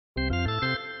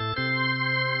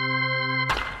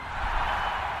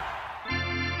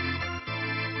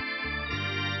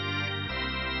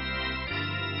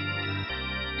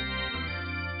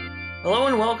Hello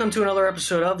and welcome to another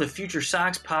episode of the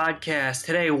FutureSox podcast.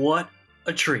 Today, what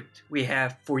a treat. We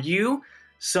have for you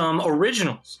some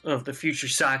originals of the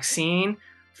FutureSox scene.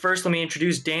 First, let me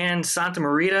introduce Dan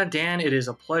Santamarita. Dan, it is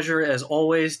a pleasure as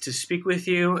always to speak with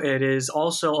you. It is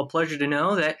also a pleasure to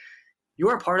know that you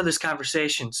are part of this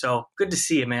conversation. So good to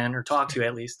see you, man, or talk to you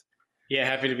at least. Yeah,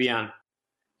 happy to be on.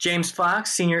 James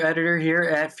Fox, senior editor here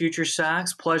at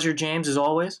FutureSox. Pleasure, James, as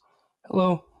always.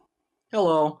 Hello.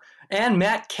 Hello. And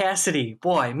Matt Cassidy.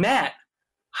 Boy, Matt,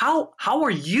 how are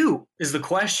you is the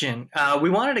question. We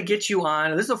wanted to get you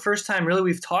on. This is the first time really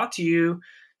we've talked to you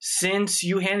since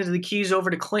you handed the keys over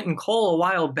to Clinton Cole a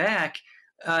while back.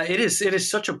 It is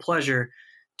such a pleasure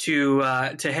to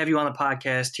have you on the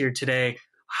podcast here today.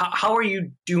 How are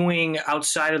you doing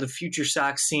outside of the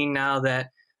FutureSox scene now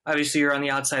that obviously you're on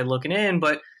the outside looking in,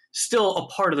 but still a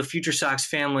part of the FutureSox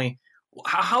family?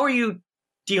 How are you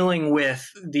dealing with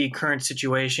the current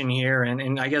situation here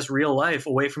and I guess real life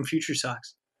away from FutureSox?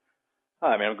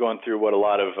 I mean, I'm going through what a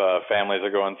lot of families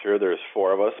are going through. There's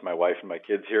four of us, my wife and my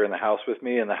kids here in the house with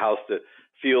me, and the house that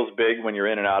feels big when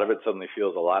you're in and out of it suddenly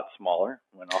feels a lot smaller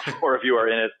when all four of you are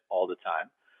in it all the time.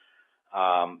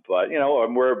 But, you know,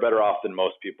 we're better off than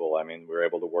most people. I mean, we're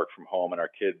able to work from home, and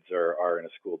our kids are in a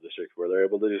school district where they're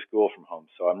able to do school from home.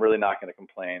 So I'm really not going to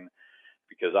complain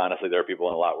because, honestly, there are people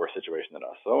in a lot worse situation than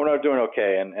us. So we're doing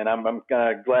okay, and I'm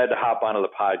glad to hop onto the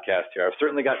podcast here. I've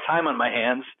certainly got time on my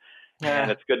hands.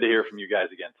 And it's good to hear from you guys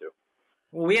again, too.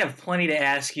 Well, we have plenty to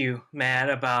ask you,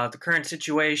 Matt, about the current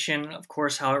situation, of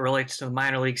course, how it relates to the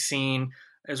minor league scene,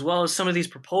 as well as some of these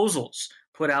proposals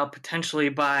put out potentially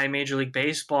by Major League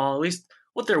Baseball, at least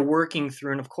what they're working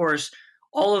through. And, of course,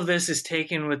 all of this is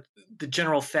taken with the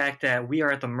general fact that we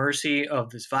are at the mercy of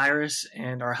this virus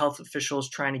and our health officials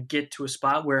trying to get to a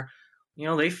spot where, you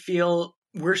know, they feel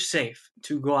we're safe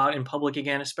to go out in public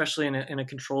again, especially in a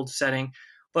controlled setting.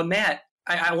 But, Matt,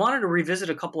 I wanted to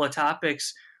revisit a couple of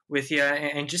topics with you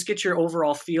and just get your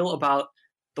overall feel about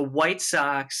the White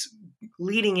Sox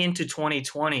leading into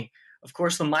 2020. Of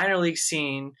course, the minor league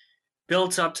scene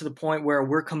built up to the point where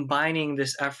we're combining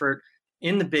this effort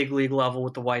in the big league level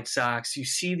with the White Sox. You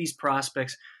see these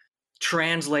prospects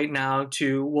translate now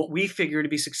to what we figure to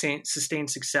be sustained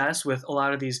success with a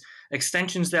lot of these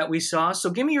extensions that we saw. So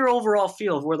give me your overall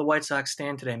feel of where the White Sox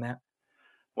stand today, Matt.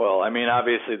 Well, I mean,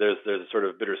 obviously there's a sort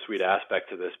of bittersweet aspect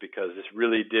to this because this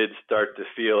really did start to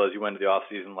feel as you went into the off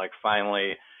season like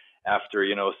finally after,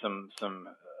 you know, some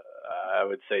I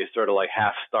would say sort of like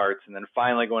half starts and then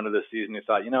finally going into the season you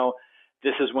thought, you know,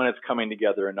 this is when it's coming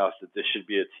together enough that this should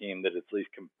be a team that is at least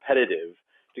competitive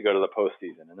to go to the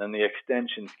postseason. And then the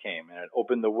extensions came and it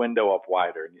opened the window up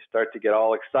wider and you start to get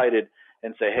all excited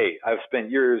and say, hey, I've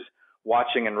spent years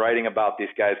watching and writing about these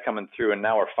guys coming through, and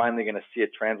now we're finally going to see it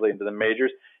translate into the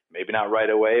majors. Maybe not right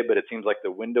away, but it seems like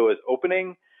the window is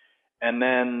opening, and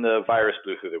then the virus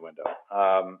blew through the window.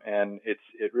 And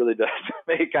it really does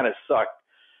make it kind of suck.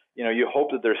 You know, you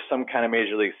hope that there's some kind of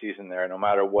major league season there, no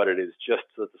matter what it is, just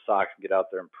so that the Sox can get out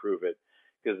there and prove it.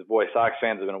 Because, boy, Sox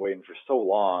fans have been waiting for so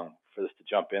long for this to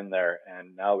jump in there,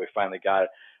 and now we finally got it.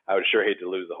 I would sure hate to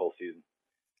lose the whole season.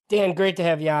 Dan, great to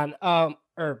have you on.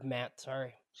 Or Matt,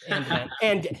 sorry. And Dan.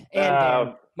 And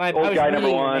Dan. Old guy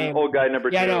number one, old guy number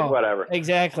two, whatever.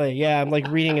 Exactly. Yeah, I'm like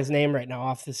reading his name right now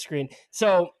off the screen.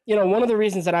 So, you know, one of the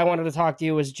reasons that I wanted to talk to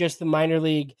you was just the minor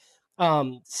league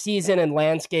season and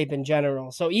landscape in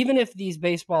general. So even if these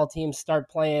baseball teams start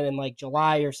playing in like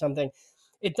July or something,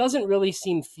 it doesn't really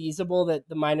seem feasible that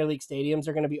the minor league stadiums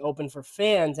are going to be open for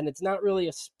fans. And it's not really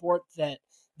a sport that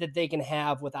they can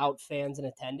have without fans in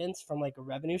attendance from like a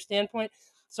revenue standpoint.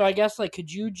 So I guess like,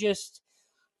 could you just,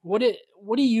 what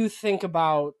do you think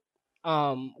about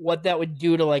what that would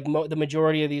do to like the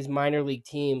majority of these minor league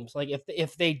teams? Like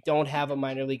if they don't have a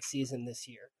minor league season this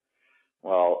year?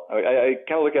 Well, I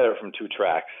kind of look at it from two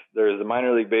tracks. There's the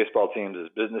minor league baseball teams as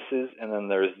businesses, and then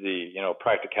there's the, you know,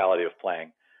 practicality of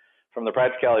playing. From the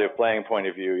practicality of playing point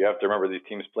of view, you have to remember these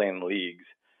teams play in leagues,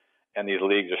 and these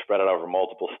leagues are spread out over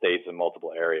multiple states and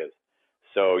multiple areas.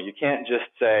 So you can't just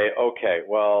say, okay,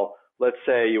 well, let's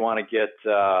say you want to get,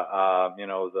 you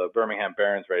know, the Birmingham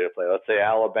Barons ready to play. Let's say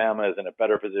Alabama is in a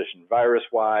better position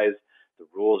virus-wise. The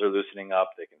rules are loosening up.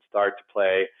 They can start to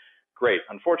play. Great.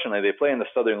 Unfortunately, they play in the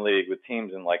Southern League with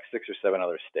teams in like 6 or 7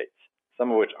 other states,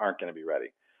 some of which aren't going to be ready.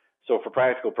 So for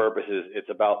practical purposes, it's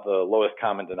about the lowest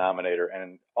common denominator,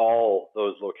 and all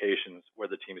those locations where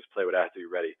the teams play would have to be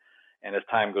ready. And as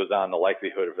time goes on, the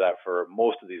likelihood of that for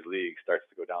most of these leagues starts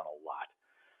to go down a lot.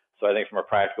 So I think from a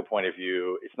practical point of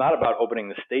view, it's not about opening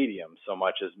the stadium so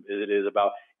much as it is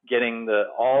about getting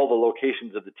all the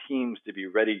locations of the teams to be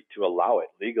ready to allow it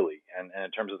legally and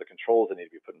in terms of the controls that need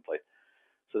to be put in place.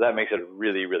 So that makes it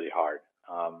really, really hard.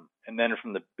 And then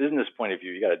from the business point of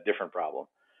view, you got a different problem.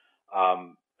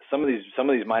 Some of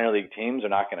these minor league teams are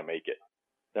not going to make it.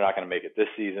 They're not going to make it this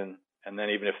season. And then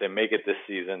even if they make it this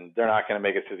season, they're not going to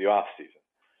make it through the off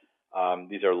season.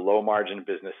 These are low margin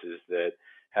businesses that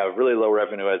have really low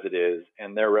revenue as it is,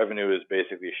 and their revenue is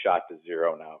basically shot to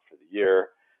zero now for the year.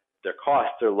 Their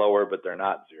costs are lower, but they're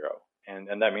not zero.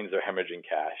 And that means they're hemorrhaging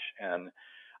cash. And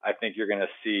I think you're going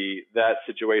to see that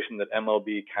situation that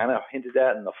MLB kind of hinted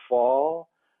at in the fall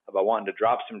about wanting to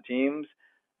drop some teams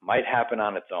might happen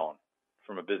on its own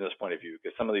from a business point of view,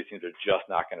 because some of these teams are just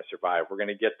not going to survive. We're going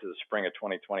to get to the spring of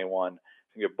 2021, and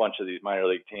get a bunch of these minor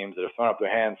league teams that are throwing up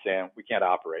their hands saying, we can't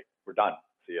operate. We're done.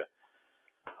 See ya.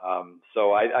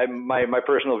 So my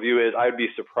personal view is I'd be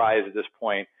surprised at this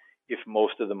point if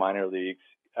most of the minor leagues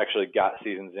actually got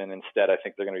seasons in. Instead, I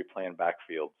think they're going to be playing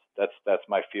backfields. That's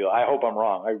my feel. I hope I'm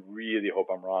wrong. I really hope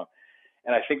I'm wrong.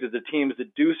 And I think that the teams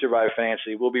that do survive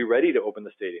financially will be ready to open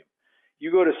the stadium.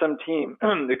 You go to some team,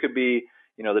 it could be,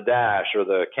 the Dash or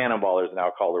the Cannonballers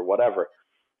now called or whatever.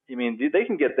 I mean, they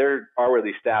can get their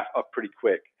hourly staff up pretty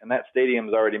quick, and that stadium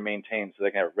is already maintained, so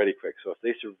they can have it ready quick. So if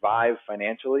they survive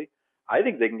financially, I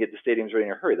think they can get the stadiums ready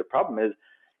in a hurry. The problem is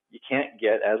you can't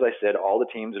get, as I said, all the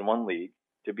teams in one league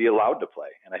to be allowed to play,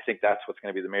 and I think that's what's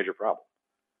going to be the major problem.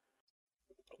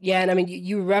 Yeah, and I mean,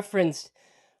 you referenced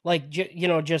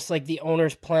just like the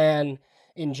owner's plan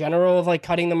in general of like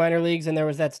cutting the minor leagues, and there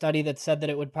was that study that said that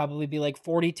it would probably be like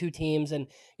 42 teams, and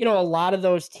a lot of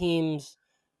those teams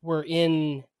were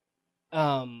in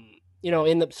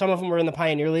some of them were in the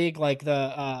Pioneer League, like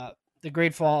the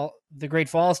Great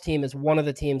Falls team is one of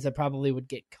the teams that probably would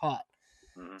get cut.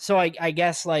 Mm-hmm. So I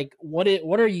guess like what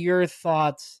are your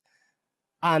thoughts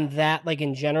on that? Like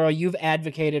in general, you've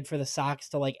advocated for the Sox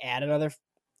to like add another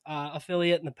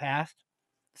affiliate in the past.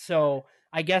 So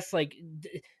I guess like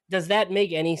does that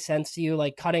make any sense to you?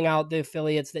 Like cutting out the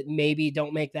affiliates that maybe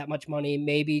don't make that much money,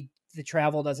 maybe the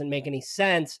travel doesn't make any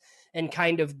sense, and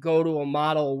kind of go to a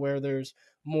model where there's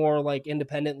more like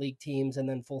independent league teams and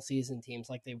then full season teams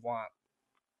like they want.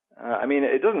 I mean,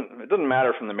 it doesn't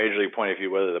matter from the major league point of view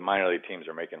whether the minor league teams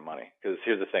are making money, because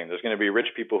here's the thing: there's going to be rich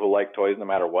people who like toys no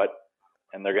matter what,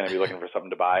 and they're going to be looking for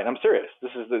something to buy. And I'm serious.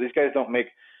 These guys don't make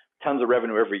tons of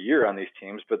revenue every year on these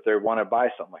teams, but they want to buy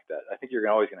something like that. I think you're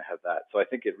always going to have that. So I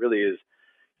think it really is,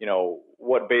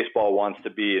 what baseball wants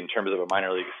to be in terms of a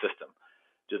minor league system.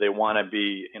 Do they want to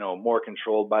be, more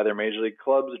controlled by their major league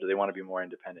clubs, or do they want to be more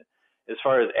independent? As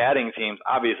far as adding teams,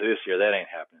 obviously this year that ain't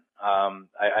happening.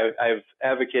 I've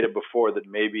advocated before that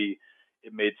maybe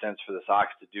it made sense for the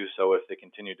Sox to do so if they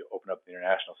continue to open up the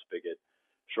international spigot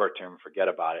short term, forget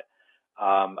about it.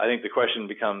 I think the question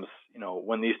becomes,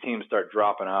 when these teams start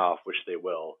dropping off, which they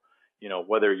will,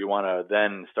 whether you want to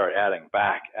then start adding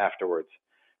back afterwards.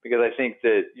 Because I think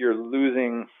that you're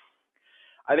losing.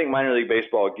 I think minor league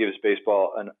baseball gives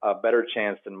baseball a better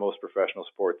chance than most professional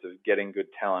sports of getting good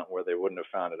talent where they wouldn't have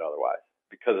found it otherwise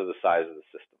because of the size of the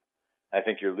system. I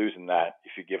think you're losing that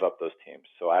if you give up those teams.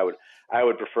 So I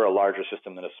would prefer a larger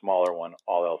system than a smaller one,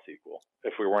 all else equal,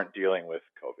 if we weren't dealing with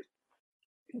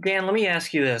COVID. Dan, let me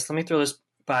ask you this. Let me throw this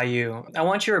by you. I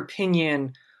want your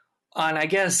opinion on, I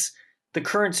guess, the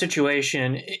current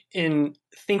situation in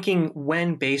thinking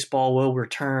when baseball will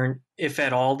return, if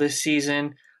at all, this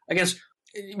season. I guess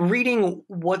reading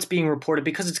what's being reported,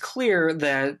 because it's clear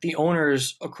that the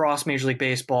owners across Major League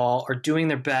Baseball are doing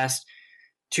their best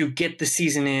to get the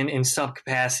season in some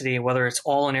capacity, whether it's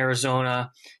all in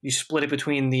Arizona, you split it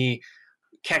between the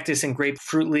cactus and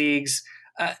grapefruit leagues.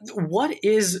 What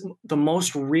is the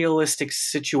most realistic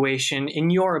situation,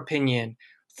 in your opinion,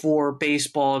 for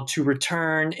baseball to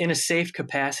return in a safe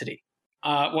capacity?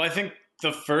 Well, I think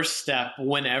the first step,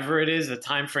 whenever it is, the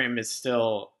time frame is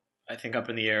still, I think, up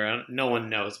in the air. No one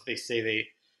knows. They say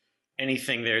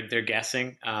anything they're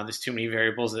guessing. There's too many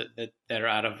variables that are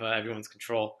out of everyone's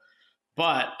control.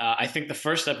 But I think the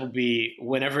first step will be,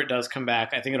 whenever it does come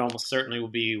back, I think it almost certainly will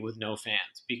be with no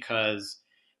fans, because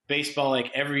baseball,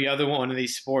 like every other one of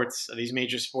these sports, these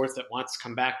major sports that wants to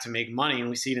come back to make money, and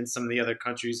we see it in some of the other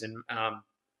countries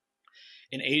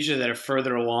in Asia that are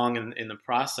further along in the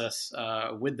process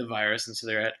with the virus, and so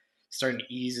they're starting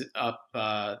to ease up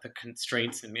the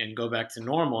constraints and go back to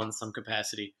normal in some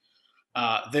capacity.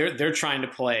 They're trying to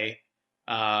play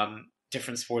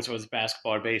different sports, whether it's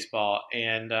basketball or baseball,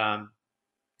 and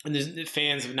the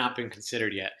fans have not been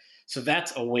considered yet. So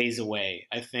that's a ways away.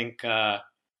 I think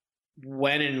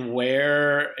when and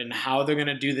where and how they're going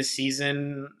to do the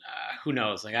season, who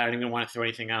knows? Like, I don't even want to throw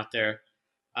anything out there.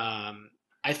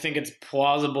 I think it's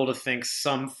plausible to think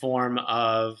some form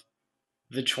of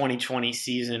the 2020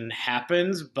 season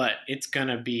happens, but it's going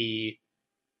to be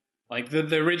Like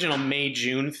the original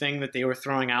May-June thing that they were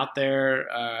throwing out there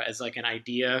as like an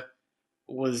idea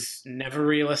was never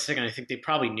realistic, and I think they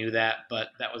probably knew that, but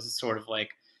that was sort of like,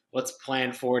 let's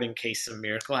plan for it in case some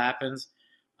miracle happens.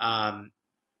 Um,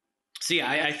 so yeah,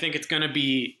 I think it's going to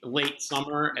be late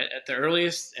summer at the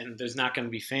earliest, and there's not going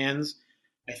to be fans,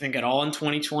 I think, at all in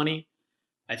 2020.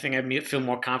 I think I feel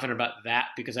more confident about that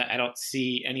because I don't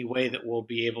see any way that we'll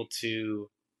be able to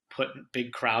put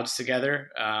big crowds together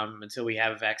until we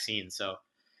have a vaccine. So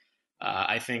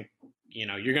I think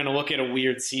you're going to look at a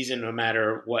weird season no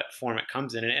matter what form it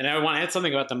comes in. And I want to add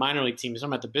something about the minor league teams.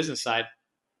 I'm at the business side.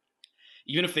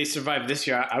 Even if they survive this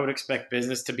year, I would expect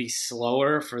business to be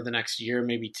slower for the next year,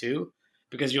 maybe two,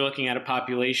 because you're looking at a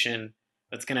population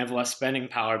that's going to have less spending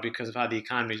power because of how the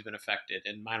economy has been affected.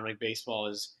 And minor league baseball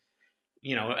is,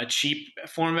 a cheap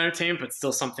form of entertainment, but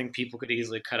still something people could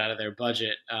easily cut out of their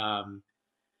budget.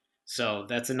 So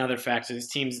that's another factor.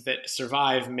 These teams that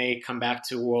survive may come back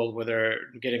to a world where they're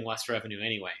getting less revenue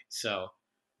anyway. So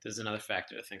there's another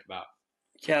factor to think about.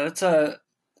 Yeah, it's a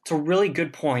really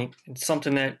good point. It's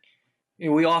something that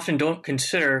we often don't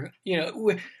consider.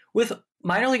 With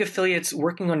minor league affiliates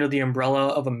working under the umbrella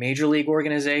of a major league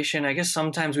organization, I guess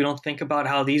sometimes we don't think about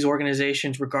how these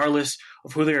organizations, regardless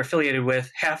of who they're affiliated with,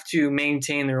 have to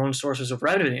maintain their own sources of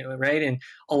revenue, right? And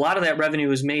a lot of that revenue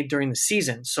is made during the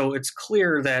season. So it's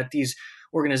clear that these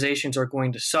organizations are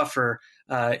going to suffer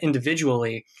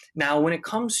individually. Now, when it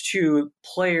comes to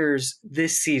players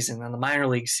this season on the minor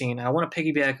league scene, I want to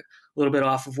piggyback a little bit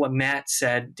off of what Matt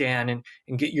said, Dan,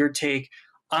 and get your take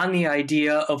on the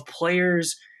idea of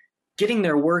players getting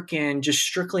their work in just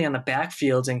strictly on the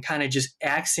backfields and kind of just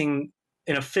axing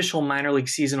an official minor league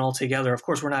season altogether. Of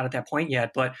course, we're not at that point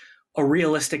yet, but a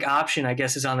realistic option, I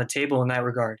guess, is on the table in that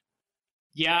regard.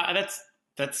 Yeah,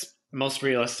 that's most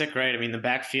realistic, right? I mean, the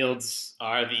backfields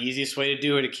are the easiest way to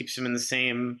do it. It keeps them in the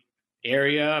same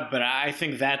area, but I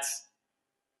think that's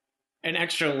an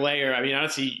extra layer. I mean,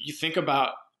 honestly, you think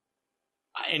about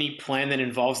any plan that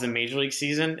involves the major league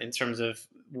season in terms of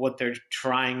what they're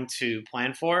trying to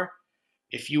plan for.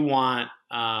 If you want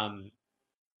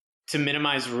to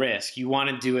minimize risk, you want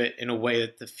to do it in a way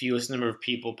that the fewest number of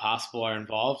people possible are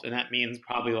involved. And that means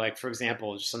probably, like, for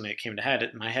example, just something that came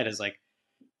to my head is like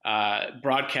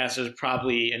broadcasters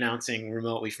probably announcing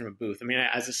remotely from a booth. I mean,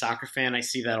 as a soccer fan, I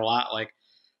see that a lot, like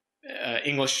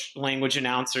English language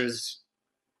announcers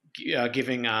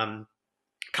giving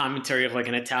commentary of like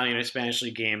an Italian or Spanish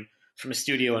league game from a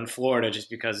studio in Florida just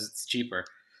because it's cheaper.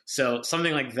 So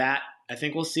something like that, I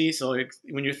think we'll see. So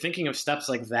when you're thinking of steps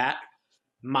like that,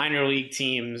 minor league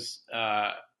teams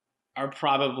are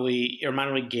probably, or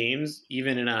minor league games,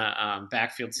 even in a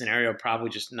backfield scenario, probably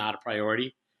just not a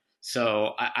priority.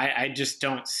 So I just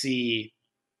don't see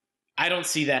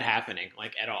that happening,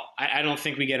 like, at all. I don't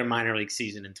think we get a minor league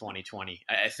season in 2020.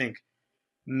 I think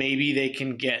maybe they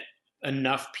can get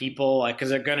enough people, like, because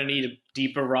they're going to need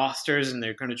deeper rosters and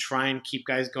they're going to try and keep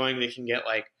guys going. They can get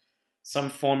like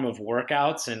some form of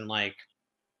workouts and like,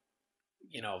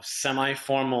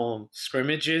 semi-formal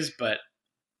scrimmages, but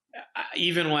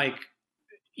even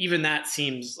that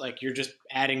seems like you're just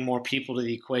adding more people to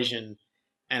the equation,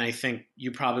 and I think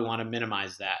you probably want to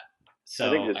minimize that. So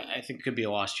I think it could be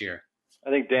a lost year. I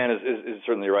think Dan is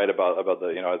certainly right about the,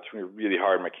 it's really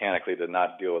hard mechanically to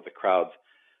not deal with the crowds.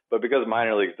 But because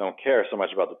minor leagues don't care so much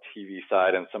about the TV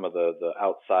side and some of the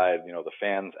outside, the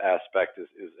fans aspect is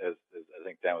I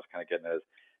think Dan was kind of getting at, is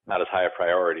not as high a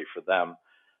priority for them.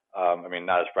 I mean,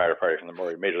 not as priority from the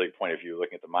more major league point of view,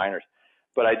 looking at the minors.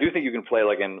 But I do think you can play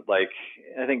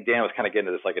I think Dan was kind of getting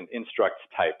to this like an instruct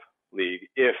type league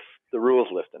if the rules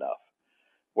lift enough,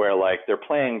 where like they're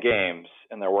playing games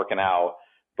and they're working out,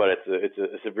 but it's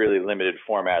a severely limited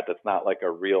format that's not like a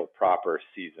real proper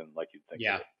season like you'd think.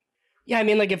 Yeah. Yeah, I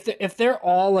mean, like if they're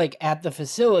all like at the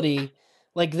facility,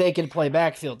 like they could play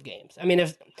backfield games. I mean,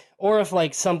 if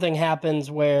like something happens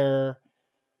where,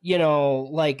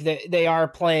 like they are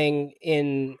playing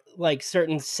in like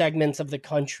certain segments of the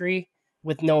country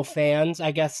with no fans,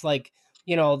 I guess like,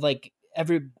 like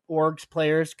every org's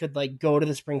players could like go to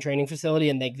the spring training facility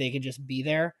and they could just be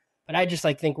there. But I just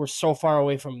like think we're so far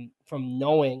away from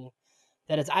knowing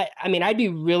that it's, I mean, I'd be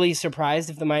really surprised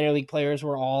if the minor league players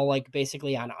were all like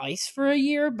basically on ice for a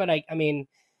year, but I mean,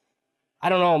 I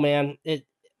don't know, man.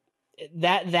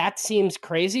 That seems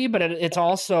crazy, but it's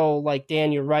also like,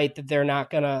 Dan, you're right that they're not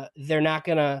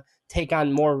gonna take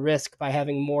on more risk by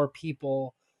having more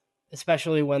people,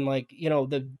 especially when like,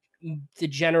 the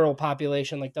general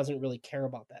population like doesn't really care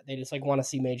about that. They just like want to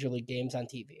see major league games on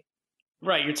TV.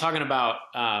 Right. You're talking about,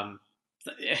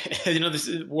 this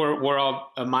is, we're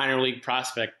all a minor league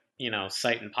prospect,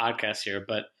 site and podcast here,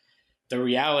 but the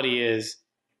reality is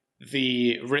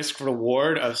the risk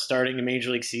reward of starting a major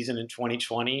league season in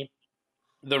 2020,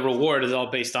 the reward is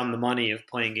all based on the money of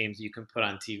playing games you can put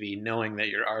on TV, knowing that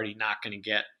you're already not going to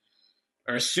get,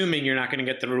 or assuming you're not going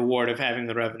to get the reward of having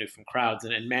the revenue from crowds.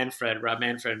 And Rob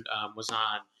Manfred was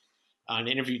on an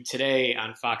interview today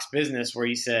on Fox Business where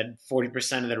he said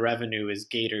 40% of the revenue is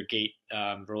gate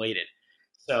related.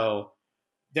 So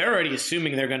they're already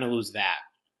assuming they're going to lose that.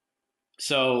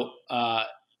 So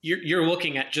you're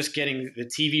looking at just getting the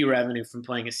TV revenue from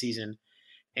playing a season,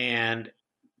 and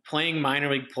playing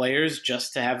minor league players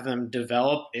just to have them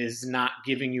develop is not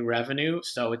giving you revenue,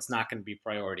 so it's not going to be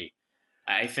priority.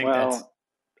 I think I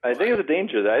think it's a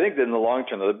danger. I think that in the long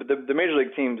term, the major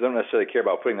league teams don't necessarily care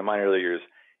about putting the minor leaguers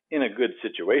in a good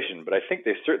situation, but I think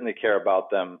they certainly care about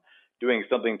them doing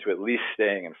something to at least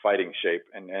staying in fighting shape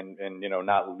and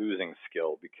not losing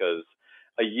skill, because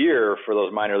a year for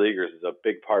those minor leaguers is a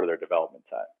big part of their development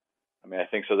time. I mean, I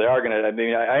think so. They are going to. I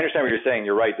mean, I understand what you're saying.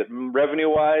 You're right that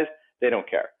revenue-wise, they don't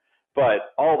care.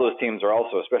 But all those teams are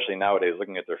also, especially nowadays,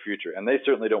 looking at their future, and they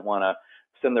certainly don't want to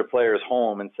send their players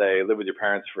home and say, live with your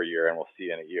parents for a year and we'll see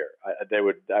you in a year. I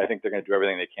think they're going to do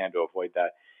everything they can to avoid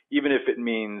that, even if it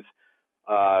means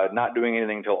not doing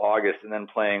anything until August and then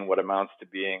playing what amounts to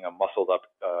being a muscled-up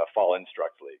fall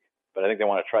instruct league. But I think they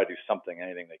want to try to do something,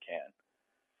 anything they can.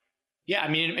 Yeah, I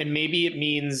mean, and maybe it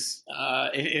means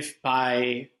if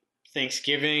by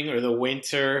Thanksgiving or the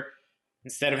winter,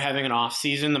 instead of having an off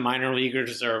season, the minor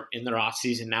leaguers are in their off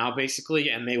season now, basically,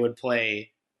 and they would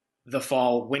play the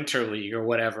fall winter league or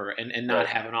whatever, and not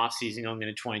have an off season going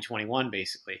into 2021,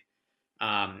 basically.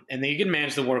 And they can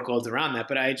manage the workloads around that,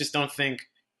 but I just don't think.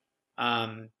 I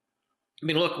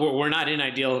mean, look, we're not in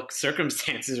ideal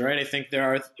circumstances, right? I think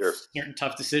there are certain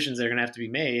tough decisions that are going to have to be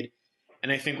made.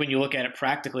 And I think when you look at it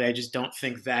practically, I just don't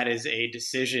think that is a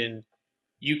decision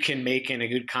you can make in a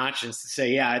good conscience to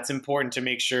say, yeah, it's important to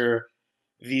make sure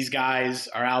these guys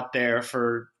are out there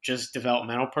for just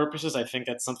developmental purposes. I think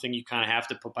that's something you kind of have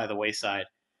to put by the wayside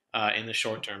in the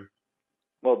short term.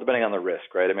 Well, depending on the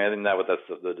risk, right? I mean, I think that's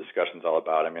what the discussion's all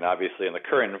about. I mean, obviously, in the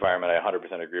current environment, I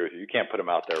 100% agree with you. You can't put them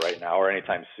out there right now or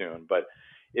anytime soon. But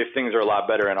if things are a lot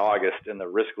better in August and the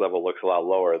risk level looks a lot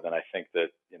lower, then I think that,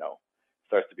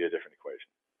 it starts to be a different equation.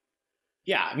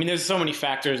 Yeah, I mean, there's so many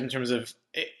factors in terms of,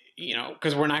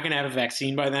 because we're not going to have a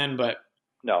vaccine by then, but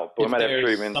no, but we might have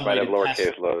treatments, might have lower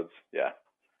caseloads. Yeah.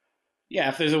 Yeah,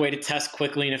 if there's a way to test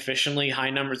quickly and efficiently high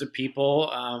numbers of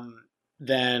people,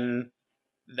 then,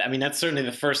 I mean, that's certainly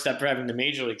the first step for having the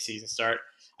major league season start.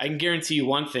 I can guarantee you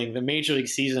one thing, the major league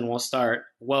season will start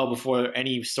well before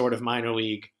any sort of minor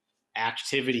league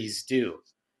activities do.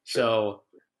 Sure.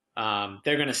 So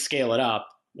they're going to scale it up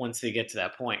once they get to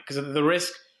that point. Because the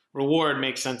risk reward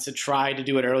makes sense to try to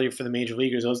do it earlier for the major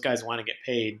leaguers. Those guys want to get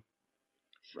paid.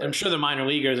 Right. I'm sure the minor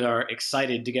leaguers are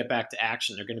excited to get back to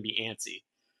action. They're going to be antsy.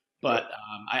 But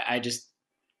I just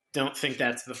don't think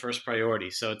that's the first priority.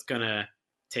 So it's going to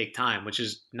take time, which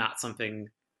is not something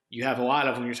you have a lot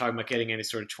of when you're talking about getting any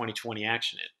sort of 2020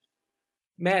 action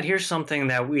in. Matt, here's something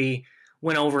that we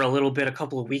went over a little bit a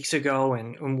couple of weeks ago,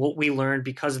 and what we learned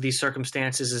because of these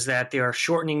circumstances is that they are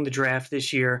shortening the draft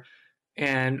this year.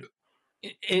 And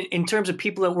in terms of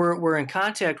people that we're in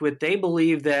contact with, they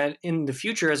believe that in the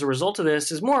future, as a result of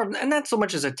this, is more, and not so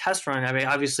much as a test run. I mean,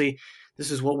 obviously, this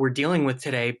is what we're dealing with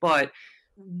today, but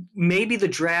maybe the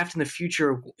draft in the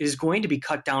future is going to be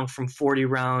cut down from 40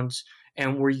 rounds.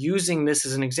 And we're using this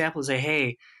as an example to say,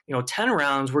 hey, 10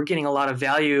 rounds, we're getting a lot of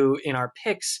value in our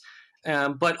picks.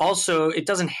 But also, it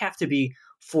doesn't have to be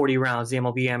 40 rounds, the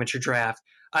MLB amateur draft.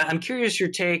 I'm curious your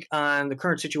take on the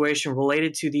current situation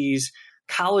related to these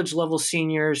college-level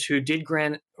seniors who did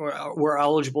grant or were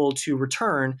eligible to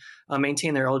return,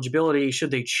 maintain their eligibility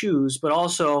should they choose, but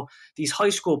also these high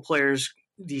school players,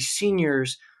 these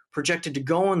seniors projected to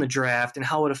go in the draft and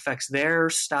how it affects their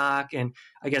stock and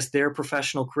I guess their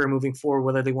professional career moving forward,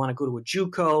 whether they want to go to a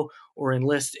JUCO or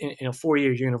enlist in a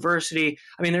four-year university.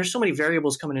 I mean, there's so many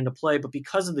variables coming into play, but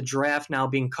because of the draft now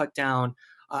being cut down,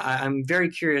 I'm very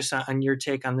curious on your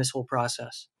take on this whole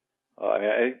process.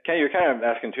 You're kind of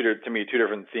asking two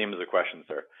different themes of questions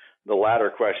there. The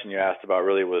latter question you asked about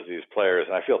really was these players,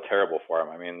 and I feel terrible for them.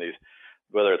 I mean,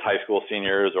 whether it's high school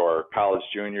seniors or college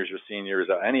juniors or seniors,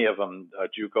 any of them,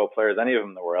 JUCO players, any of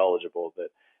them that were eligible that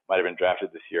might have been drafted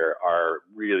this year are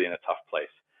really in a tough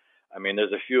place. I mean,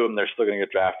 there's a few of them they're still going to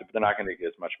get drafted, but they're not going to get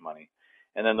as much money.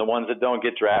 And then the ones that don't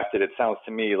get drafted, it sounds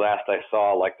to me, last I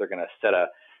saw, like they're going to set a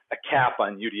cap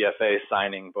on UDFA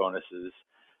signing bonuses.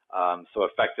 So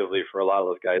effectively, for a lot of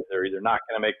those guys, they're either not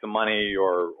going to make the money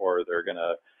or they're going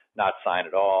to not sign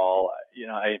at all.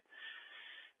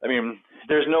 I mean,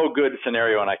 there's no good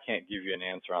scenario, and I can't give you an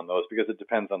answer on those because it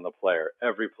depends on the player.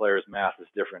 Every player's math is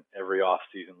different every off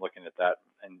season looking at that,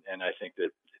 and I think that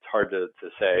it's hard to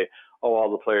say, oh,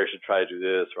 all the players should try to do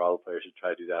this or all the players should try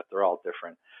to do that. They're all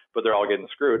different, but they're all getting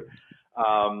screwed.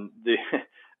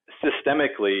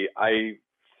 Systemically, I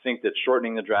think that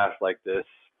shortening the draft like this,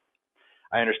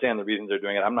 I understand the reasons they're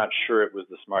doing it. I'm not sure it was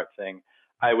the smart thing.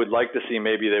 I would like to see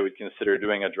maybe they would consider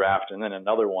doing a draft and then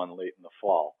another one late in the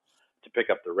fall to pick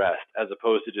up the rest, as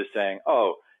opposed to just saying,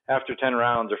 oh, after 10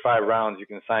 rounds or 5 rounds, you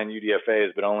can sign UDFAs,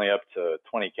 but only up to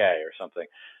 20K or something.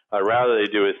 Rather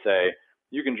they do is say,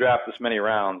 you can draft this many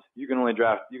rounds. You can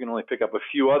only pick up a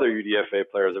few other UDFA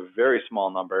players, a very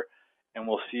small number, and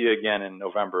we'll see you again in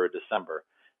November or December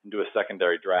and do a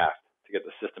secondary draft to get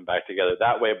the system back together.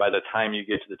 That way, by the time you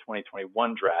get to the 2021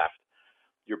 draft,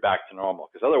 you're back to normal.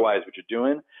 Because otherwise, what you're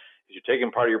doing is you're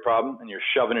taking part of your problem and you're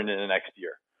shoving it in the next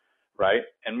year, right?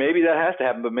 And maybe that has to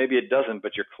happen, but maybe it doesn't,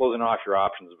 but you're closing off your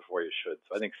options before you should.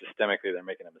 So I think systemically they're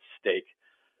making a mistake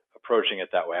approaching it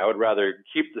that way. I would rather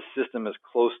keep the system as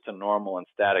close to normal and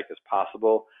static as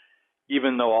possible,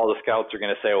 even though all the scouts are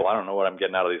going to say, well, I don't know what I'm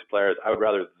getting out of these players. I would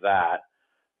rather that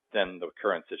than the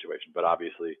current situation, but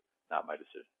obviously not my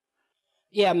decision.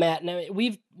 Yeah, Matt. Now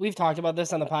we've talked about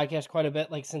this on the podcast quite a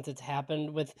bit, like since it's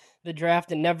happened with the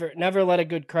draft, and never let a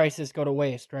good crisis go to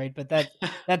waste, right? But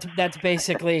that's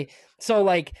basically so.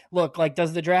 Like, look, like,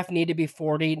 does the draft need to be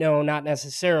 40? No, not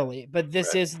necessarily. But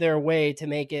this is their way to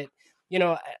make it. You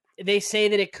know, they say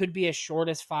that it could be as short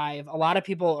as 5. A lot of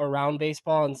people around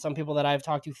baseball and some people that I've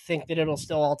talked to think that it'll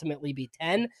still ultimately be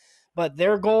 10. But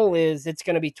their goal is it's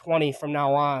going to be 20 from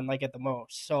now on, like at the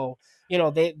most. So, you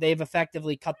know, they've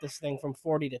effectively cut this thing from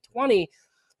 40 to 20.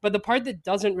 But the part that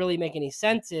doesn't really make any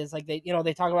sense is like they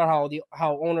talk about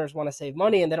how owners want to save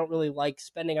money and they don't really like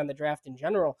spending on the draft in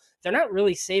general. They're not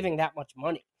really saving that much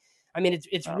money. I mean,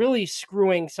 it's really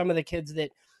screwing some of the kids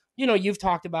that, you know, you've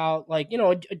talked about, like, you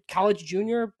know, a college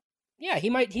junior. Yeah, he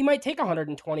might take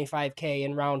 125K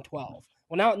in round 12.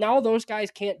 Well, now those guys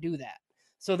can't do that.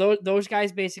 So those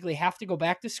guys basically have to go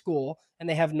back to school and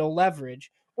they have no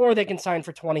leverage, or they can sign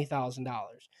for $20,000,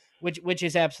 which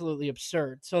is absolutely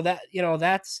absurd. So that, you know,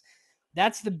 that's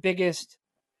the biggest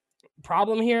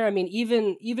problem here. I mean,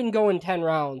 even going 10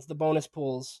 rounds, the bonus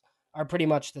pools are pretty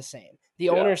much the same. The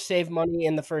owners save money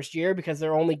in the first year because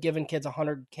they're only giving kids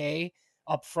 100K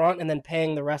up front and then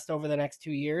paying the rest over the next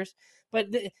 2 years. But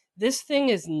this thing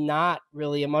is not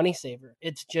really a money saver.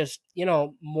 It's just, you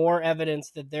know, more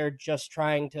evidence that they're just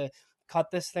trying to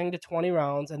cut this thing to 20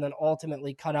 rounds and then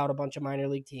ultimately cut out a bunch of minor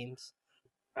league teams.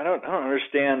 I don't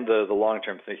understand the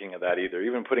long-term thinking of that either.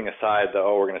 Even putting aside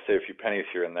we're going to save a few pennies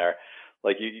here and there.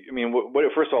 Like,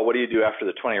 first of all, what do you do after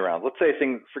the 20 rounds? Let's say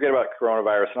forget about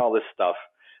coronavirus and all this stuff.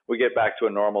 We get back to a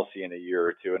normalcy in a year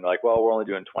or two, and like, well, we're only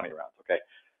doing 20 rounds. Okay.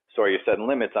 So are you setting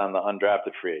limits on the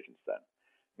undrafted free agents then?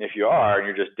 And if you are, and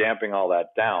you're just damping all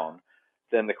that down,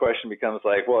 then the question becomes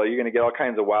like, well, you're going to get all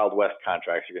kinds of Wild West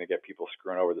contracts. You're going to get people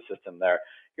screwing over the system there.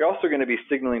 You're also going to be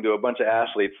signaling to a bunch of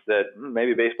athletes that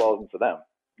maybe baseball isn't for them.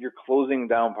 You're closing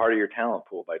down part of your talent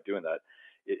pool by doing that.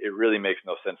 It really makes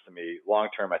no sense to me. Long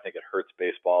term, I think it hurts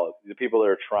baseball. The people that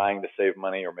are trying to save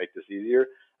money or make this easier,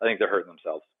 I think they're hurting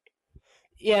themselves.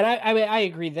 Yeah, and I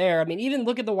agree there. I mean, even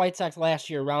look at the White Sox last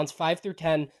year, rounds 5 through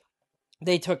 10.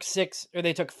 They took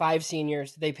 5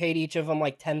 seniors. They paid each of them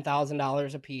like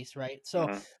 $10,000 a piece, right?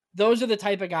 So those are the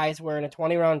type of guys where in a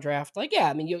 20-round draft, like, yeah,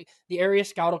 I mean, the area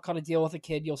scout will cut a deal with a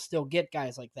kid. You'll still get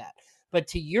guys like that. But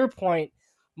to your point,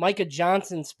 Micah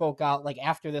Johnson spoke out like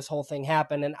after this whole thing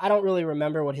happened, and I don't really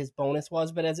remember what his bonus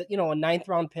was, but as, you know, a 9th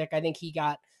round pick, I think he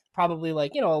got probably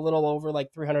like, you know, a little over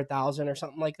like 300,000 or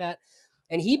something like that.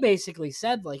 And he basically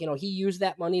said, like, you know, he used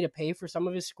that money to pay for some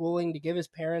of his schooling, to give his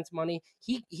parents money.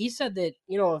 He said that,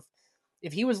 you know,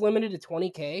 if he was limited to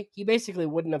 20K, he basically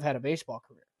wouldn't have had a baseball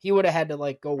career. He would have had to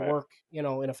like go work, you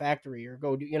know, in a factory or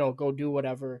go do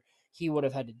whatever he would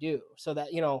have had to do. So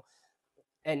that, you know,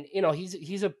 and, you know, he's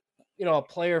a, you know, a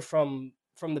player from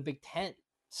the Big Ten.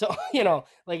 So, you know,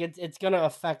 like it's going to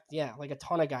affect, like a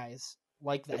ton of guys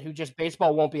like that who just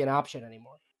baseball won't be an option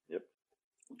anymore. Yep.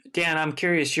 Dan, I'm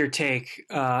curious your take.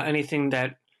 Anything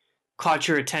that caught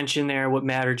your attention there? What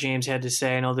Matt or James had to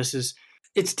say? I know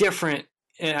it's different,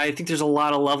 and I think there's a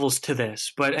lot of levels to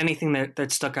this. But anything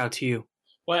that stuck out to you?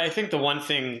 Well, I think the one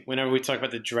thing whenever we talk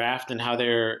about the draft and how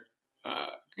they're,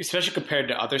 especially compared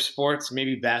to other sports,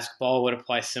 maybe basketball would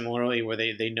apply similarly, where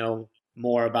they know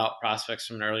more about prospects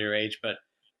from an earlier age. But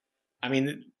I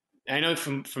mean, I know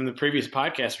from the previous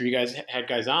podcast where you guys had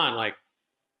guys on, like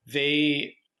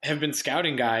they have been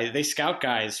scouting guys. They scout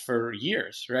guys for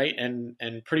years, right? And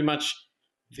pretty much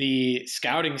the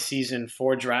scouting season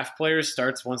for draft players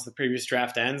starts once the previous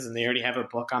draft ends, and they already have a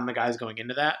book on the guys going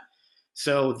into that.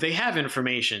 So they have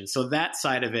information. So that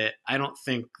side of it, I don't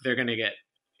think they're going to get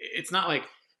 – it's not like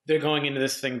they're going into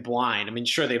this thing blind. I mean,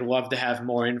 sure, they'd love to have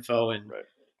more info, and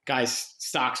guys'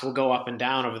 stocks will go up and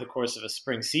down over the course of a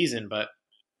spring season. But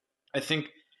I think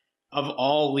of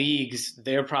all leagues,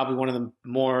 they're probably one of the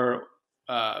more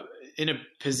in a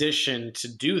position to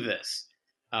do this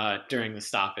during the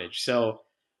stoppage. So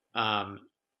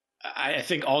I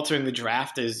think altering the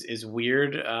draft is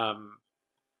weird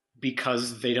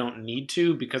because they don't need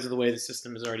to, because of the way the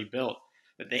system is already built.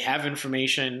 But they have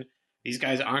information. These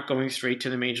guys aren't going straight to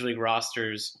the major league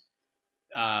rosters.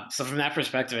 So from that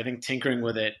perspective, I think tinkering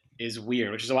with it is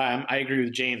weird, which is why I agree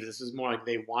with James. This is more like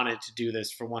they wanted to do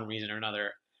this for one reason or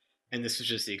another, and this was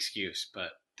just the excuse. But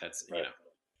that's, you know.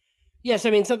 Yes,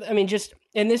 I mean, just,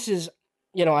 and this is,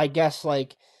 I guess,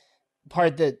 like,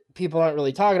 part that people aren't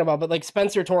really talking about, but like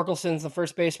Spencer Torkelson's the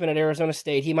first baseman at Arizona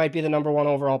State. He might be the number 1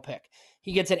 overall pick.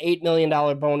 He gets an $8 million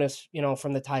bonus,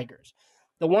 from the Tigers.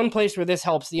 The one place where this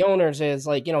helps the owners is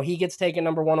like, he gets taken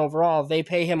number 1 overall. They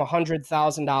pay him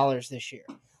 $100,000 this year.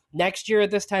 Next year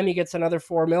at this time, he gets another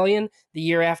 $4 million. The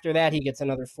year after that, he gets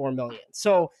another $4 million.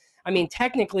 So, I mean,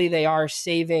 technically they are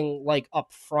saving like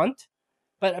up front,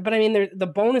 but I mean, the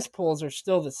bonus pools are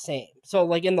still the same. So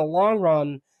like in the long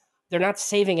run, they're not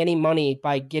saving any money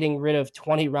by getting rid of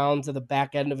 20 rounds of the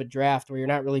back end of a draft where you're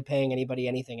not really paying anybody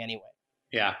anything anyway.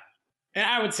 Yeah. And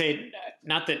I would say,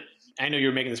 not that I know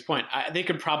you're making this point, they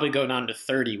could probably go down to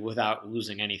 30 without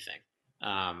losing anything.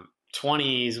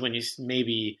 20 is when you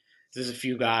maybe there's a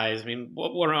few guys. I mean,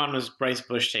 what round was Bryce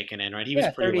Bush taken in, right? He was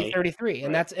pretty 30, late. 33.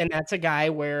 And that's a guy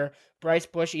where Bryce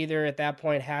Bush either at that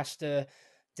point has to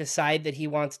decide that he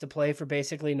wants to play for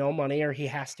basically no money, or he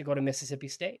has to go to Mississippi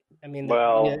State. I mean,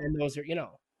 and those are,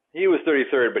 He was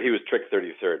 33rd, but he was tricked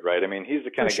 33rd, right? I mean, he's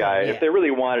the kind of guy, yeah. If they really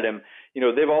wanted him,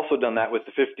 they've also done that with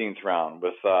the 15th round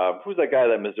with, who's that guy,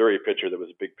 that Missouri pitcher that was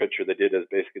a big pitcher that did as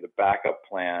basically the backup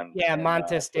plan. Yeah,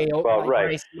 Montes de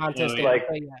right. Montes de like,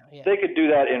 they could do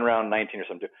that in round 19 or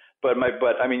something. But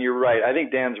I mean, you're right. I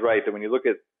think Dan's right that when you look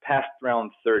at past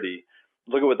round 30,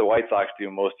 look at what the White Sox do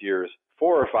most years.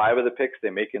 4 or 5 of the picks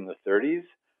they make in the 30s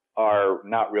are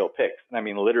not real picks. I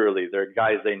mean, literally, they're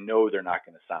guys they know they're not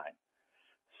going to sign.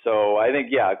 So I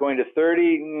think, going to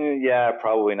 30,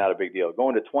 probably not a big deal.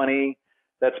 Going to 20,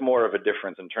 that's more of a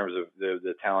difference in terms of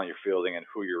the talent you're fielding and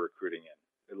who you're recruiting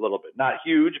in. A little bit. Not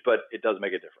huge, but it does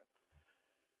make a difference.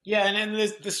 Yeah, and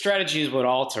the strategies would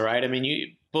alter, right? I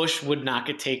mean, Bush would not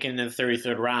get taken in the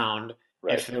 33rd round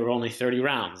if there were only 30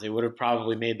 rounds. They would have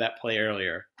probably made that play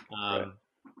earlier.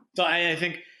 So I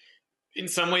think in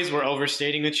some ways we're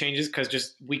overstating the changes because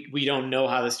just we don't know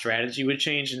how the strategy would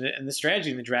change. And the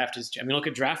strategy in the draft is, I mean, look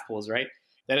at draft pools, right?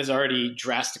 That has already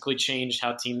drastically changed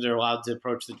how teams are allowed to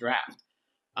approach the draft.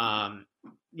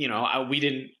 We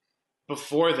didn't,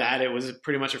 before that, it was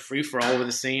pretty much a free-for-all with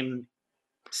the same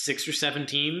 6 or 7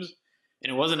 teams.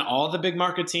 And it wasn't all the big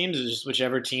market teams. It was just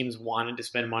whichever teams wanted to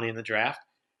spend money in the draft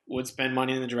would spend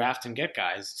money in the draft and get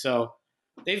guys. So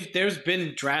there's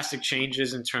been drastic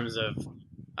changes in terms of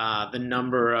the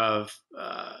number of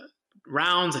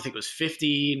rounds. I think it was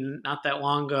 50 not that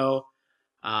long ago.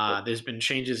 There's been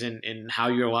changes in how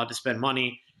you're allowed to spend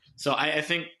money. So I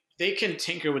think they can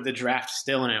tinker with the draft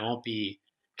still, and it won't be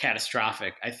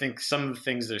catastrophic. I think some of the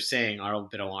things they're saying are a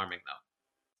bit alarming, though.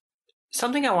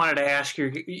 Something I wanted to ask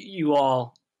you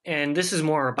all, and this is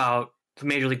more about the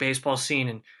Major League Baseball scene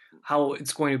and how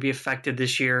it's going to be affected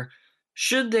this year.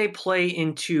 Should they play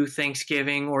into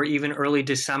Thanksgiving or even early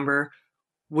December?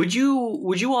 Would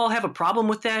you all have a problem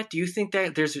with that? Do you think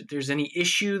that there's any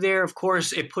issue there? Of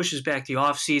course, it pushes back the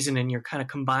off season, and you're kind of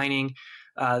combining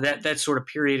that sort of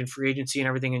period in free agency and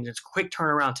everything, and it's a quick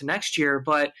turnaround to next year.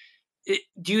 But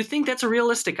do you think that's a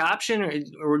realistic option,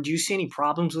 or do you see any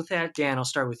problems with that? Dan, I'll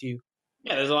start with you.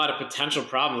 Yeah, there's a lot of potential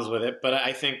problems with it, but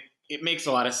I think it makes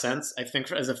a lot of sense. I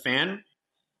think as a fan,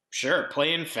 sure,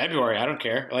 play in February. I don't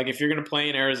care. Like if you're going to play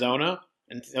in Arizona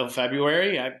until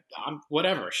February, I'm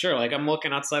whatever. Sure, like I'm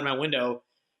looking outside my window,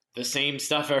 the same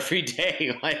stuff every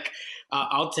day. Like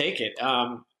I'll take it.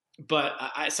 But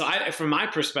from my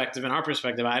perspective and our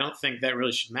perspective, I don't think that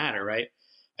really should matter, right?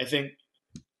 I think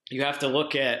you have to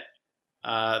look at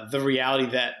the reality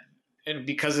that, and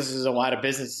because this is a lot of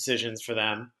business decisions for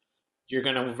them, you're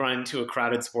going to run into a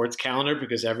crowded sports calendar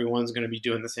because everyone's going to be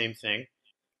doing the same thing.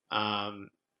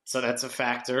 So that's a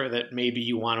factor that maybe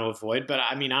you want to avoid. But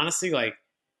I mean, honestly, like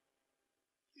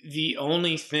the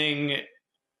only thing,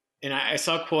 and I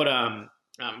saw a quote, I'm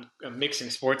mixing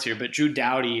sports here, but Drew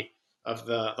Doughty of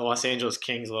the Los Angeles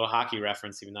Kings, a little hockey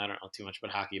reference, even though I don't know too much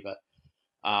about hockey, but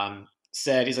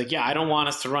said, he's like, yeah, I don't want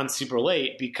us to run super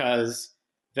late because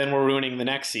then we're ruining the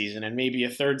next season and maybe a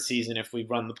third season if we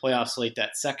run the playoffs late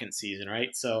that second season,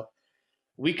 right? So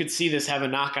we could see this have a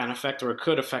knock-on effect, or it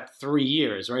could affect 3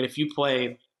 years, right? If you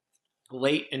play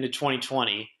late into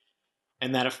 2020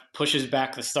 and that pushes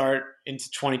back the start into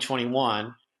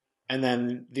 2021, and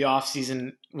then the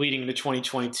offseason leading into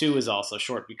 2022 is also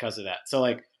short because of that. So,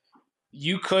 like,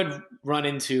 you could run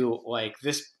into, like,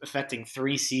 this affecting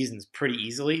 3 seasons pretty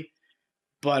easily,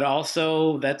 but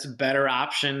also that's a better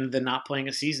option than not playing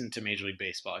a season to Major League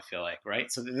Baseball, I feel like,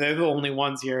 right? So they're the only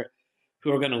ones here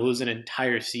who are going to lose an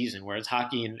entire season, whereas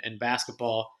hockey and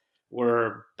basketball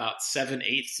were about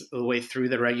 7/8 of the way through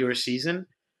the regular season.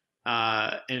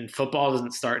 And football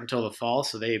doesn't start until the fall,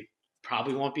 so they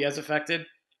probably won't be as affected.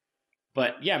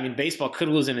 But yeah, I mean, baseball could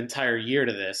lose an entire year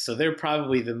to this, so they're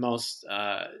probably the most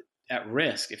at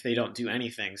risk if they don't do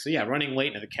anything. So yeah, running late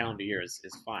into the calendar year is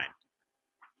fine.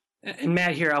 And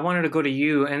Matt, here, I wanted to go to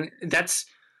you, and that's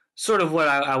sort of what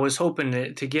I was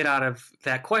hoping to get out of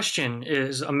that question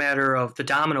is a matter of the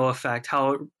domino effect,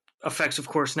 how it affects, of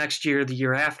course, next year, the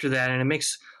year after that, and it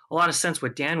makes a lot of sense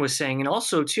what Dan was saying. And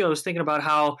also, too, I was thinking about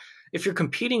how if you're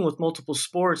competing with multiple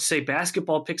sports, say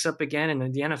basketball picks up again and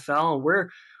then the NFL,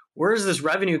 where is this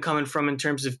revenue coming from in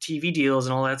terms of TV deals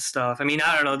and all that stuff? I mean,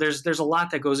 I don't know. There's a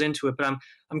lot that goes into it, but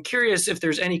I'm curious if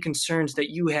there's any concerns that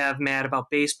you have, Matt, about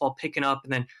baseball picking up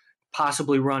and then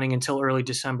possibly running until early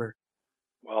December.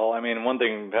 Well, I mean, one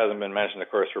thing that hasn't been mentioned, of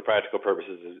course, for practical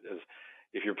purposes is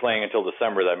if you're playing until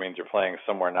December, that means you're playing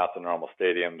somewhere not the normal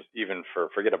stadiums. Even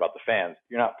forget about the fans,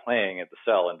 you're not playing at the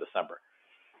Cell in December.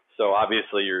 So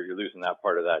obviously you're losing that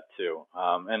part of that too.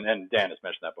 And Dan has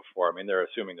mentioned that before. I mean, they're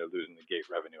assuming they're losing the gate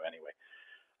revenue anyway.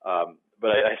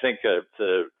 But I think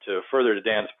to further to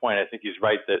Dan's point, I think he's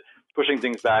right that pushing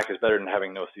things back is better than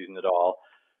having no season at all.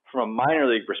 From a minor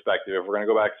league perspective, if we're going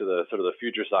to go back to the sort of the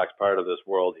FutureSox part of this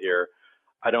world here,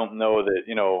 I don't know that,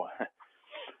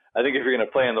 I think if you're going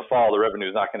to play in the fall, the revenue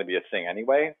is not going to be a thing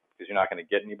anyway, because you're not going to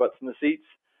get any butts in the seats.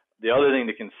 The other thing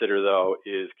to consider, though,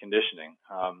 is conditioning.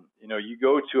 You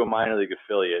go to a minor league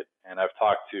affiliate, and I've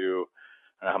talked to,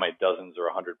 I don't know how many dozens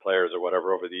or 100 players or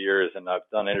whatever over the years, and I've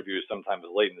done interviews sometimes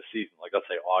late in the season, like let's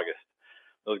say August.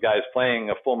 Those guys playing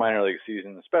a full minor league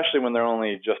season, especially when they're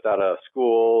only just out of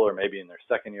school or maybe in their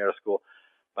second year of school,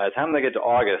 by the time they get to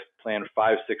August, playing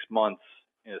 5-6 months,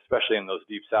 especially in those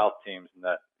deep south teams and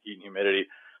that heat and humidity,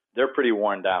 they're pretty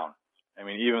worn down. I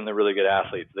mean, even the really good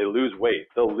athletes, they lose weight.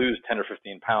 They'll lose 10 or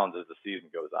 15 pounds as the season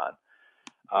goes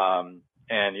on.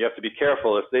 And you have to be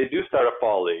careful if they do start a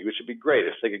fall league, which would be great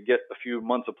if they could get a few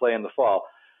months of play in the fall.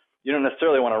 You don't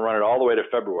necessarily want to run it all the way to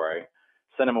February,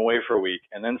 send them away for a week,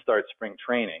 and then start spring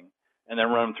training, and then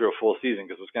run them through a full season.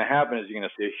 Because what's going to happen is you're going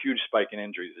to see a huge spike in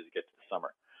injuries as you get to the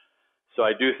summer. So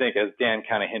I do think, as Dan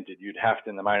kind of hinted, you'd have to,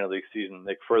 in the minor league season,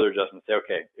 make further adjustments. Say,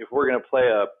 okay, if we're going to play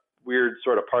a weird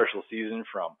sort of partial season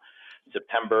from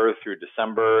September through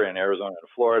December in Arizona and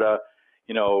Florida,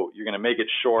 you're going to make it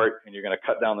short and you're going to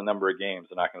cut down the number of games.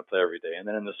 They're not going to play every day. And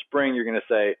then in the spring, you're going to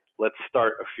say, let's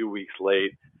start a few weeks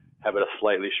late, have it a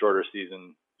slightly shorter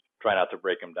season, try not to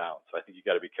break them down. So I think you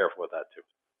got to be careful with that too.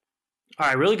 All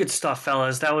right, really good stuff,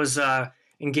 fellas. That was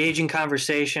engaging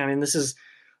conversation. I mean, this is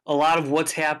a lot of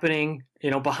what's happening,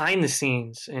 behind the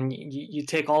scenes, and you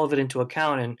take all of it into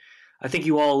account. And I think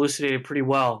you all elucidated pretty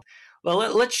well. Well,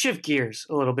 let's shift gears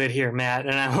a little bit here, Matt.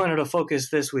 And I wanted to focus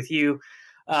this with you.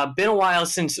 Been a while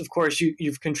since, of course,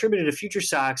 you've contributed to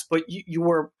FutureSox, but you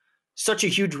were such a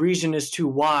huge reason as to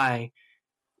why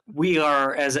we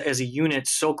are, as a unit,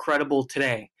 so credible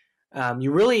today.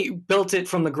 You really built it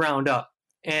from the ground up.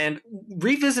 And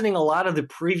revisiting a lot of the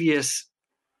previous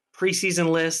preseason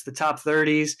lists, the top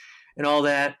 30s and all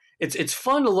that, it's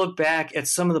fun to look back at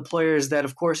some of the players that,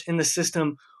 of course, in the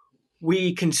system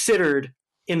we considered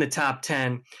in the top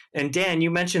 10. And Dan,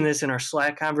 you mentioned this in our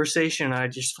Slack conversation.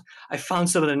 I found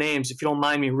some of the names, if you don't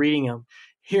mind me reading them.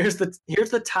 Here's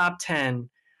the top 10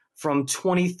 from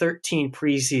 2013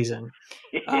 preseason.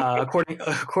 According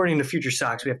to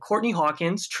FutureSox, we have Courtney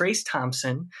Hawkins, Trace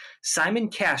Thompson, Simon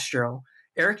Castro,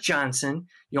 Eric Johnson,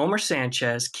 Yolmer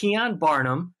Sanchez, Keon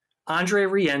Barnum, Andre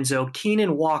Rienzo,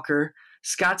 Keenan Walker,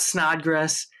 Scott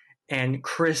Snodgrass, and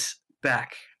Chris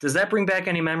Beck. Does that bring back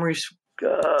any memories?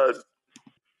 God.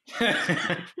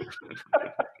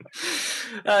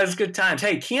 It's good times.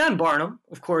 Hey, Keon Barnum,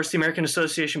 of course, the American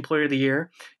Association Player of the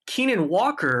Year. Keenan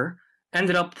Walker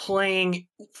ended up playing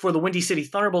for the Windy City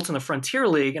Thunderbolts in the Frontier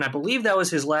League, and I believe that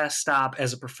was his last stop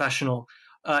as a professional.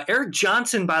 Eric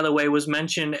Johnson, by the way, was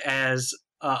mentioned as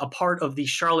a part of the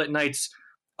Charlotte Knights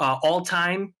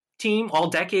all-time team,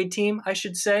 all-decade team, I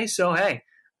should say. So, hey,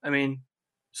 I mean,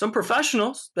 some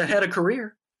professionals that had a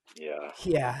career. Yeah.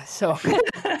 Yeah. So Who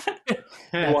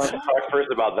wants to talk first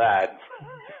about that?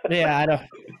 yeah, I don't.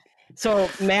 So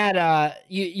Matt,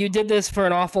 you did this for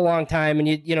an awful long time, and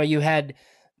you had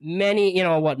many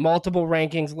multiple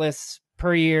rankings lists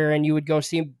per year, and you would go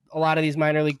see a lot of these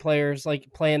minor league players like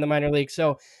play in the minor league.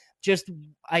 So just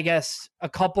I guess a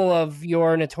couple of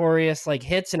your notorious like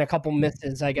hits and a couple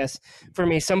misses. I guess for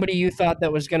me, somebody you thought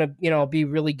that was gonna be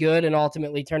really good and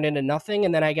ultimately turned into nothing,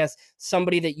 and then I guess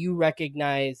somebody that you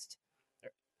recognized.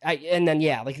 And then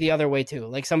yeah, like the other way too,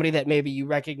 like somebody that maybe you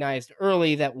recognized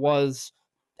early that was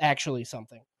actually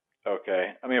something.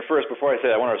 Okay. I mean, first, before I say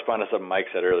that, I want to respond to something Mike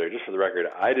said earlier. Just for the record,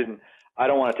 I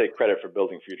don't want to take credit for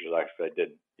building FutureSox because I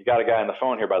didn't. You got a guy on the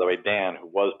phone here, by the way, Dan, who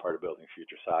was part of building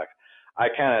FutureSox. I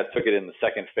kind of took it in the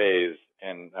second phase,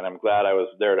 and I'm glad I was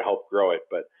there to help grow it,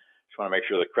 but just want to make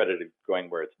sure the credit is going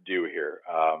where it's due here.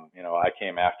 I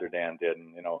came after Dan did,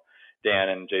 and, Dan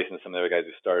and Jason, some of the other guys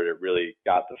who started it, really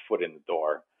got the foot in the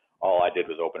door. All I did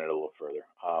was open it a little further.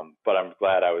 But I'm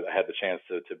glad I had the chance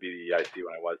to be the EIC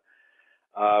when I was.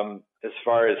 As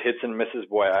far as hits and misses,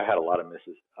 boy, I had a lot of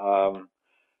misses.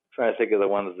 Trying to think of the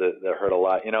ones that hurt a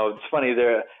lot. It's funny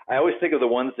there. I always think of the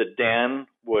ones that Dan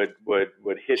would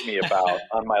hit me about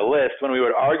on my list when we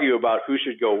would argue about who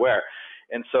should go where.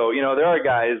 And so, there are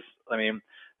guys. I mean,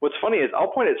 what's funny is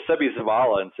I'll point at Sebi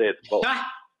Zavala and say it's both.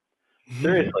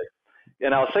 Seriously.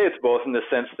 And I'll say it's both in the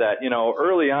sense that,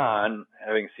 early on,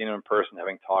 having seen him in person,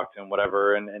 having talked to him,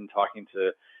 whatever, and talking to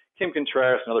Kim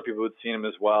Contreras and other people who'd seen him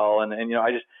as well. And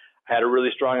I had a really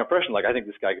strong impression. Like, I think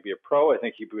this guy could be a pro. I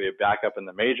think he could be a backup in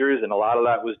the majors. And a lot of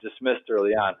that was dismissed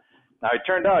early on. Now, it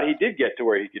turned out he did get to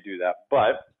where he could do that. But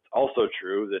it's also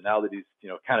true that now that he's,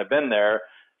 kind of been there,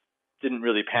 didn't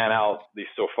really pan out, at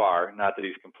least so far. Not that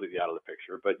he's completely out of the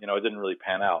picture, but, it didn't really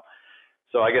pan out.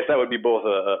 So I guess that would be both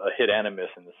a hit and a miss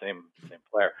in the same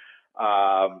player.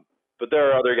 But there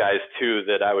are other guys too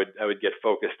that I would get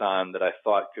focused on that I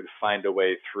thought could find a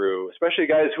way through, especially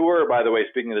guys who were, by the way,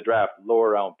 speaking of the draft, lower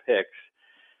round picks.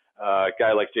 A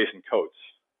guy like Jason Coates,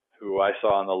 who I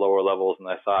saw on the lower levels, and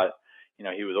I thought,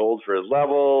 he was old for his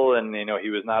level, and he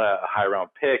was not a high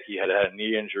round pick. He had a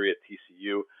knee injury at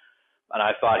TCU. And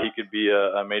I thought he could be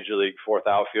a major league fourth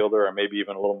outfielder, or maybe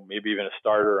even a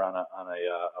starter on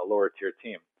a lower tier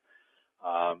team.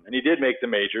 And he did make the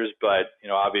majors, but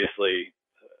obviously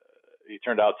he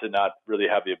turned out to not really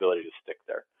have the ability to stick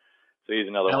there. So he's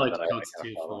another one that I kind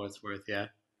of follow. For what it's worth, yeah.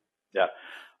 Yeah.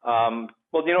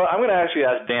 Well, I'm going to actually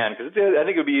ask Dan because I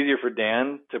think it would be easier for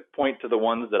Dan to point to the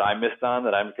ones that I missed on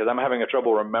because I'm having a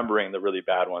trouble remembering the really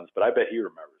bad ones, but I bet he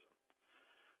remembers.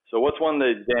 So what's one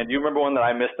that, Dan, do you remember one that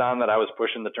I missed on that I was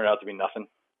pushing that turned out to be nothing?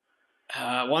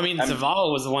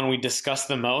 Zavala was the one we discussed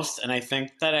the most, and I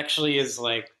think that actually is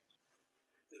like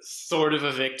sort of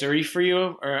a victory for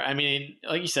you. Or, I mean,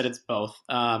 like you said, it's both.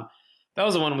 That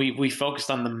was the one we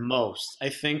focused on the most. I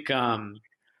think, because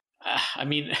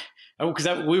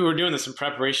we were doing this in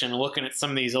preparation and looking at some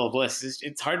of these old lists.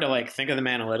 It's hard to like think of them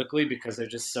analytically because they're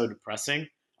just so depressing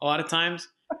a lot of times.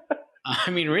 I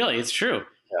mean, really, it's true.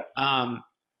 Yeah.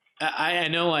 I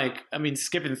know,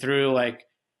 skipping through,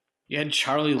 you had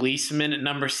Charlie Leisman at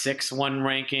number 6, one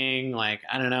ranking. I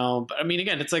don't know. But, I mean,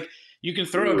 again, it's like you can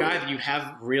throw a guy that you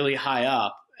have really high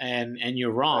up and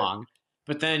you're wrong. Right.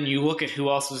 But then you look at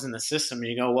who else was in the system and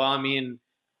you go, well, I mean,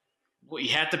 you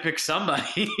had to pick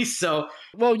somebody. So,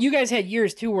 well, you guys had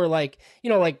years, too, where,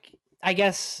 I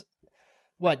guess,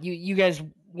 you guys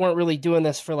weren't really doing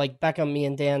this for Beckham, me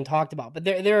and Dan talked about, but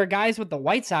there are guys with the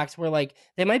White Sox where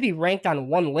they might be ranked on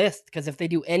one list because if they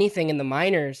do anything in the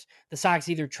minors, the Sox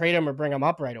either trade them or bring them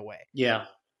up right away. Yeah,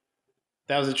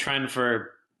 that was a trend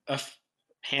for a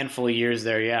handful of years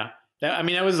there. Yeah, that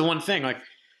was the one thing.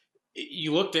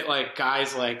 You looked at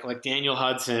guys like Daniel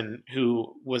Hudson,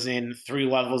 who was in 3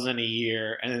 levels in a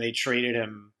year, and then they traded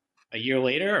him a year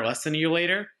later or less than a year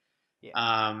later.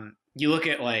 Yeah. You look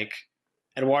at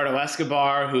Eduardo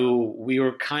Escobar, who we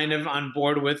were kind of on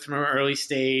board with from an early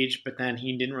stage, but then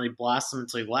he didn't really blossom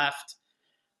until he left,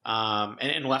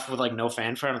 and left with no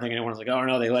fanfare. I don't think anyone was like, oh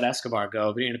no, they let Escobar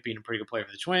go, but he ended up being a pretty good player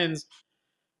for the Twins.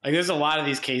 There's a lot of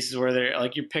these cases where they're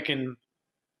you're picking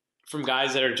from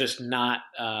guys that are just not,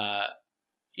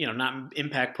 not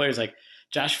impact players.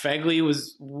 Josh Fegley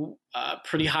was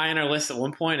pretty high on our list at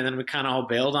one point, and then we kind of all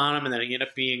bailed on him, and then he ended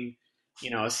up being,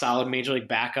 a solid major league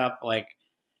backup. But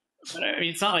I mean,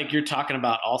 it's not like you're talking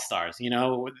about all-stars,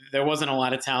 there wasn't a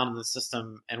lot of talent in the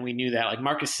system, and we knew that.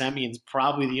 Marcus Semion's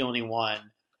probably the only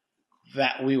one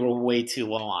that we were way too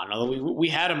low on. Although we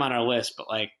had him on our list, but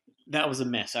that was a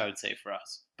miss, I would say, for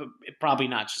us. But probably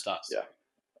not just us. Yeah.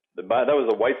 That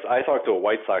was I talked to a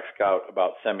White Sox scout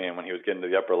about Semien when he was getting to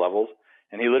the upper levels,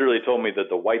 and he literally told me that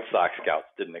the White Sox scouts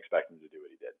didn't expect him to do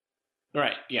what he did.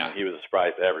 Right. Yeah. And he was a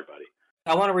surprise to everybody.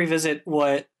 I want to revisit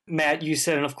what Matt you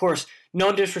said, and of course,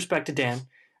 no disrespect to Dan.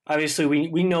 Obviously,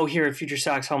 we know here at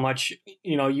FutureSox how much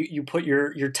you put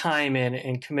your time in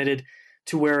and committed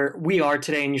to where we are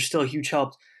today, and you're still a huge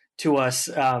help to us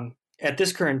at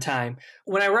this current time.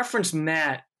 When I reference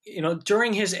Matt,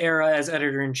 during his era as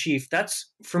editor-in-chief,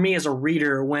 that's for me as a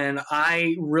reader when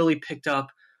I really picked up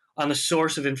on the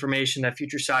source of information that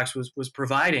FutureSox was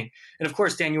providing. And of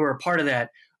course, Dan, you were a part of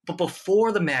that. But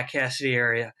before the Matt Cassidy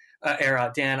era,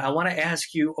 Dan, I want to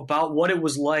ask you about what it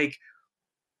was like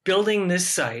building this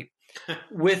site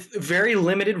with very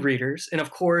limited readers, and of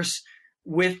course,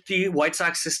 with the White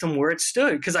Sox system where it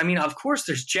stood. Because, I mean, of course,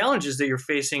 there's challenges that you're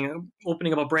facing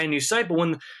opening up a brand new site, but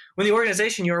when the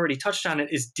organization, you already touched on it,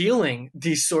 is dealing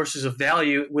these sources of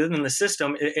value within the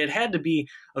system, it had to be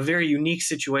a very unique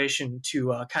situation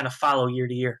to kind of follow year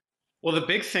to year. Well, the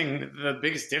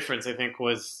biggest difference, I think,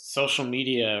 was social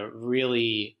media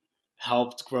really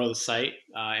helped grow the site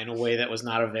in a way that was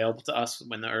not available to us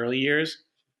in the early years.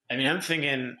 I mean, I'm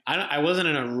thinking, I wasn't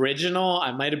an original.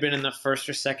 I might have been in the first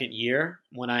or second year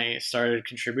when I started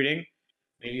contributing,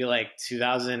 maybe like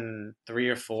 2003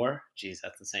 or 4. Jeez,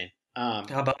 that's insane. How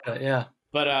about that? Yeah.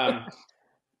 But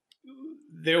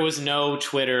there was no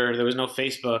Twitter. There was no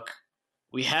Facebook.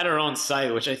 We had our own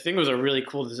site, which I think was a really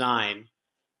cool design.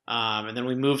 And then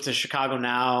we moved to Chicago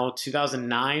Now,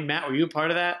 2009. Matt, were you a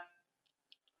part of that?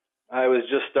 I was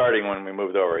just starting when we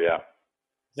moved over, yeah.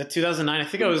 Is that 2009? I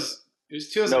think it was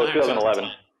 2009. No, 2011.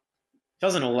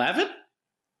 2011?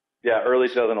 Yeah, early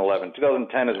 2011.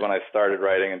 2010 is when I started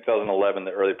writing, and 2011,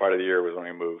 the early part of the year, was when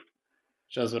we moved.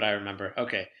 Shows what I remember.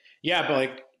 Okay. Yeah, but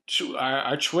like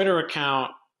our Twitter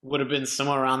account would have been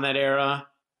somewhere around that era.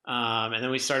 And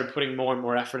then we started putting more and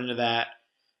more effort into that.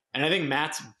 And I think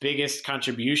Matt's biggest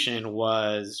contribution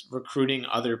was recruiting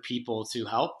other people to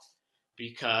help,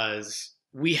 because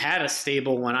we had a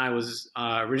stable when I was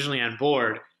originally on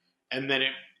board, and then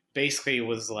it basically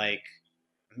was like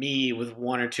me with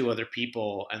one or two other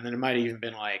people, and then it might have even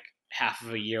been like half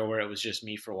of a year where it was just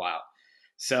me for a while.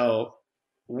 So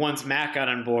once Matt got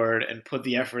on board and put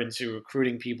the effort into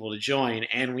recruiting people to join,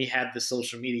 and we had the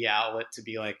social media outlet to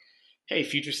be like, hey,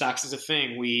 FutureSox is a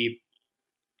thing. We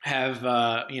have,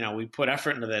 we put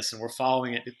effort into this, and we're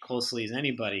following it as closely as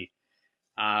anybody.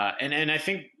 And I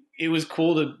think it was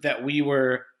cool that we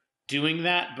were doing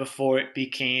that before it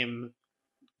became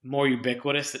more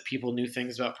ubiquitous, that people knew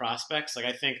things about prospects. Like,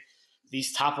 I think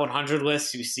these top 100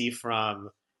 lists you see from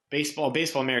Baseball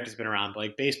America's been around, but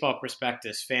like Baseball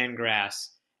Prospectus, Fangraphs,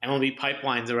 MLB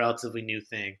Pipeline's a relatively new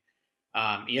thing.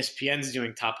 ESPN's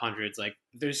doing top hundreds. Like,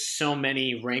 there's so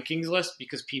many rankings lists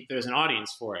because there's an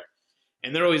audience for it.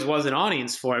 And there always was an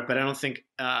audience for it, but I don't think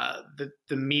the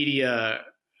media,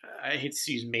 I hate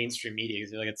to use mainstream media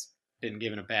because I feel like it's been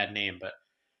given a bad name, but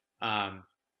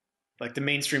like the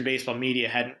mainstream baseball media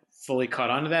hadn't fully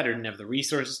caught on to that or didn't have the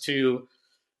resources to.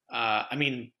 I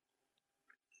mean,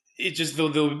 it just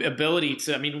the ability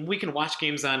to. I mean, we can watch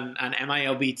games on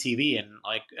MILB TV, and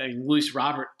like Luis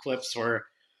Robert clips were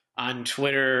on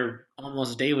Twitter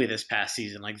almost daily this past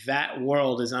season. Like, that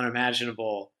world is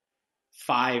unimaginable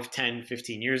 5, 10,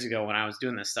 15 years ago when I was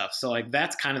doing this stuff. So like,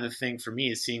 that's kind of the thing for me,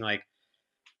 is seeing like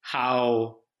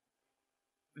how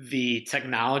the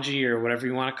technology, or whatever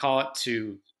you want to call it,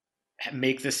 to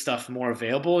make this stuff more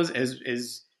available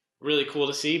is really cool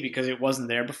to see, because it wasn't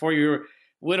there before. You were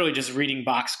literally just reading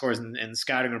box scores and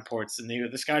scouting reports, and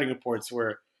the scouting reports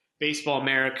were Baseball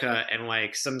America and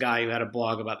like some guy who had a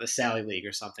blog about the Sally League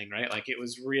or something, right? Like, it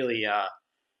was really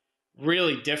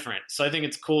really different. So I think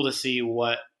it's cool to see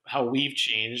how we've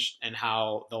changed and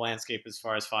how the landscape as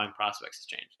far as following prospects has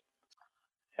changed.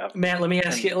 Yep. Matt, let me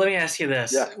ask you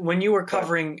this. Yeah. When you were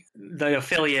covering the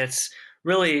affiliates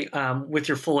really with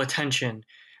your full attention,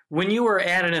 when you were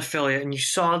at an affiliate and you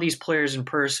saw these players in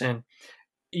person,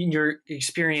 in your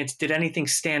experience, did anything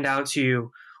stand out to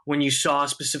you when you saw a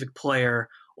specific player,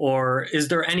 or is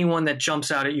there anyone that jumps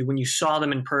out at you when you saw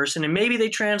them in person, and maybe they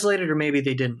translated or maybe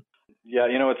they didn't? Yeah,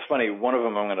 it's funny. One of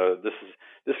them this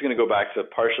is going to go back to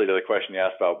partially to the question you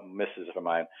asked about misses of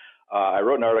mine. I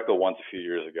wrote an article once a few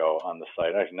years ago on the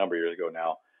site, actually a number of years ago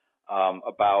now,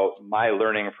 about my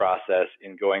learning process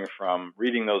in going from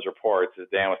reading those reports, as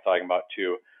Dan was talking about,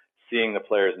 to seeing the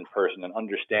players in person and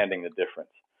understanding the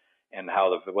difference and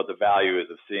what the value is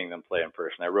of seeing them play in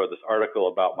person. I wrote this article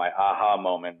about my aha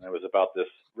moment, and it was about this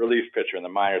relief pitcher in the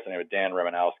minors named Dan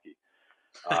Remanowski.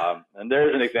 And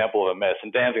there's an example of a miss,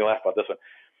 and Dan's going to laugh about this one.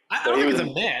 I don't think it's a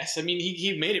miss. I mean,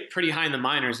 he made it pretty high in the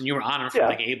minors, and you were on him from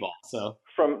like A-ball. So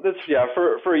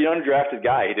for a young drafted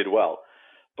guy, he did well.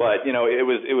 But there's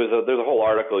a whole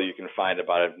article you can find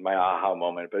about it, my aha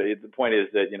moment. But the point is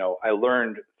that I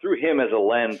learned through him as a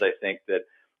lens. I think that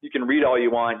you can read all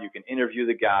you want, you can interview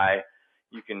the guy,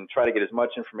 you can try to get as much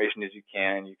information as you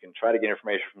can try to get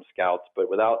information from scouts, but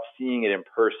without seeing it in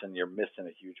person, you're missing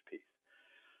a huge piece.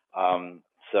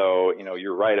 So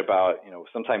you're right about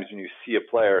sometimes when you see a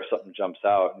player, something jumps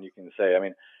out, and you can say, I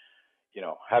mean,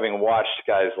 having watched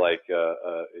guys like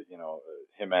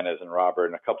Jimenez and Robert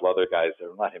and a couple other guys,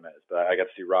 or not Jimenez, but I got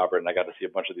to see Robert and I got to see a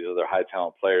bunch of these other high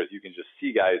talent players. You can just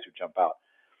see guys who jump out.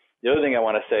 The other thing I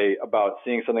want to say about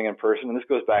seeing something in person, and this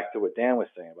goes back to what Dan was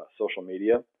saying about social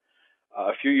media.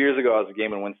 A few years ago, I was at a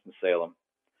game in Winston-Salem,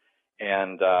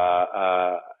 and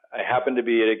I happened to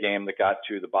be at a game that got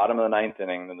to the bottom of the ninth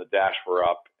inning, and the Dash were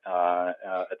up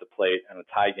at the plate in a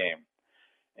tie game.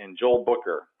 And Joel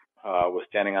Booker was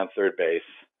standing on third base.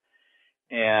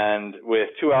 And with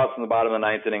 2 outs in the bottom of the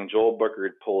ninth inning, Joel Booker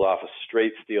had pulled off a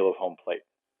straight steal of home plate.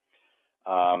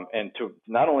 And to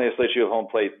not only a straight steal of home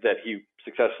plate that he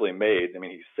successfully made, I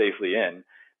mean, he's safely in,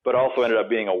 but also ended up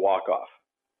being a walk-off.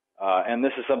 And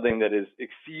this is something that is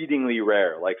exceedingly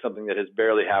rare, like something that has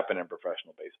barely happened in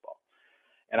professional baseball.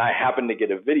 And I happened to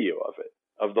get a video of it,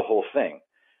 of the whole thing,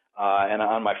 and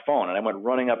on my phone. And I went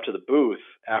running up to the booth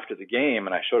after the game,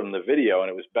 and I showed him the video, and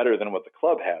it was better than what the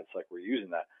club had. It's like, we're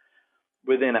using that.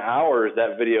 Within hours,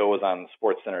 that video was on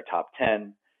SportsCenter Top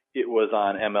 10. It was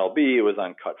on MLB. It was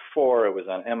on Cut 4. It was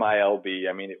on MILB.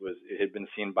 I mean, it had been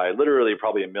seen by literally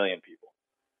probably 1 million people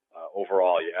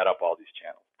overall. You add up all these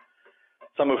channels,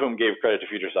 some of whom gave credit to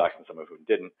FutureSox and some of whom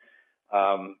didn't.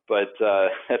 But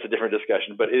that's a different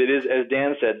discussion. But it is, as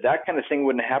Dan said, that kind of thing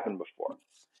wouldn't happen before.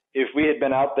 If we had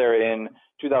been out there in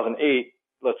 2008,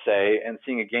 let's say, and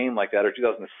seeing a game like that, or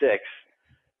 2006,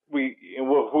 who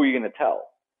are you going to tell?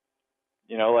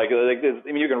 Like this,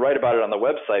 I mean, you can write about it on the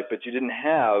website, but you didn't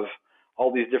have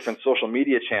all these different social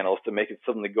media channels to make it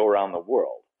suddenly go around the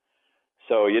world.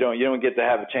 So you don't get to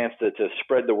have a chance to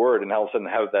spread the word and all of a sudden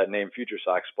have that name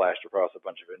FutureSox splashed across a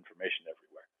bunch of information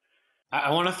everywhere.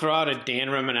 I want to throw out a Dan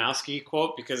Romanowski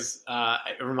quote because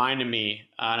it reminded me,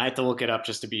 and I had to look it up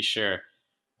just to be sure.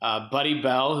 Buddy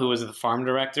Bell, who was the farm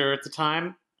director at the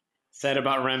time, said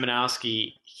about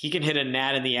Romanowski, he can hit a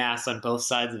gnat in the ass on both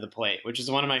sides of the plate, which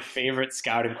is one of my favorite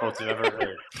scouting quotes I've ever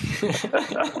heard.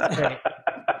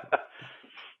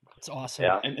 It's awesome.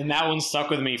 Yeah. And that one stuck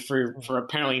with me for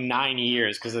apparently 9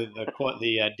 years because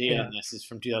the data in this is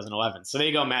from 2011. So there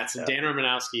you go, Matt. So Dan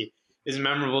Romanowski is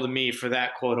memorable to me for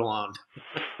that quote alone.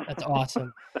 That's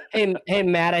awesome. Hey,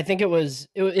 Matt, I think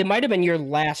it might have been your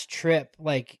last trip,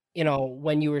 like,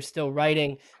 when you were still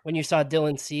writing, when you saw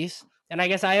Dylan Cease. And I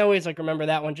guess I always remember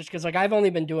that one just because I've only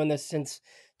been doing this since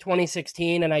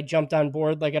 2016 and I jumped on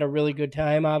board at a really good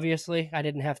time. Obviously I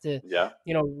didn't have to,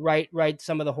 write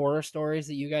some of the horror stories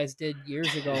that you guys did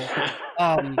years ago.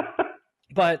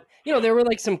 But there were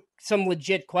some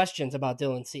legit questions about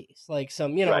Dylan Cease,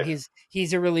 some, right.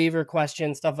 he's a reliever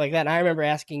question, stuff like that. And I remember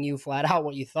asking you flat out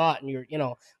what you thought, and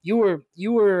you were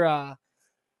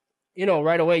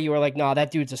right away you were like, no,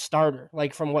 that dude's a starter,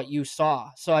 from what you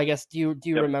saw. So I guess, do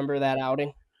you remember that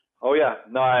outing? Oh yeah,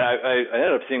 no, I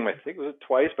ended up seeing him, I think it was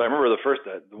twice, but I remember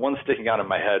the one sticking out in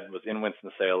my head was in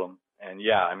Winston-Salem, and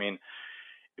yeah, I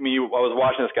was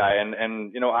watching this guy, and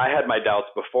I had my doubts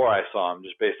before I saw him,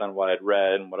 just based on what I'd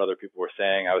read and what other people were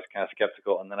saying. I was kind of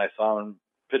skeptical, and then I saw him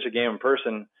pitch a game in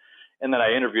person, and then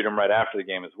I interviewed him right after the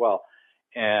game as well.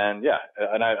 And yeah,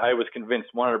 and I was convinced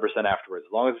 100% afterwards.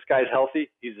 As long as this guy's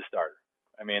healthy, he's a starter.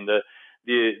 I mean,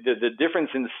 the difference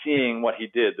in seeing what he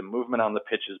did, the movement on the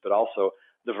pitches, but also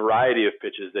the variety of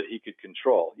pitches that he could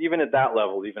control, even at that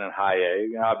level, even in high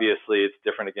A. Obviously, it's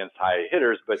different against high A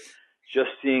hitters, but just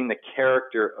seeing the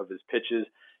character of his pitches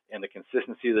and the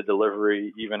consistency of the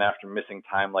delivery, even after missing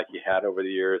time like he had over the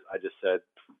years, I just said,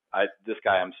 this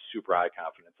guy I'm super high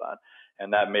confidence on.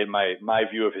 And that made my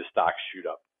view of his stock shoot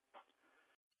up.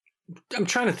 I'm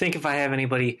trying to think if I have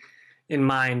anybody in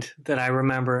mind that I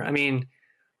remember. I mean,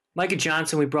 Micah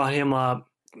Johnson, we brought him up.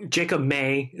 Jacob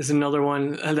May is another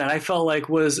one that I felt like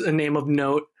was a name of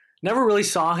note. Never really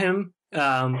saw him.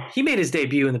 He made his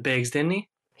debut in the bigs, didn't he?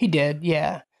 He did,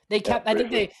 yeah. I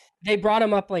think they brought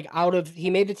him up he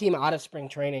made the team out of spring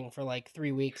training for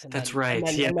 3 weeks. And That's right.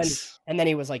 Yes. And then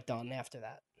he was done after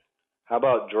that. How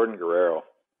about Jordan Guerrero?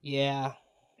 Yeah.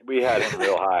 We had him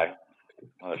real high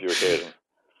on a few occasions.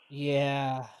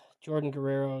 Yeah. Jordan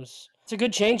Guerrero's. It's a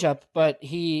good changeup, but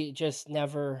he just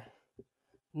never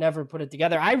put it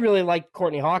together. I really liked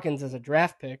Courtney Hawkins as a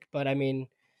draft pick, but I mean,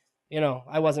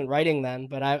 I wasn't writing then,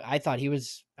 but I thought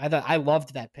I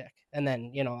loved that pick. And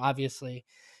then, obviously,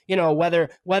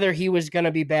 whether he was going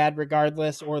to be bad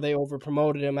regardless or they over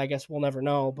promoted him, I guess we'll never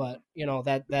know. But,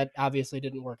 that obviously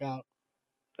didn't work out.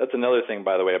 That's another thing,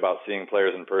 by the way, about seeing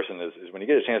players in person is when you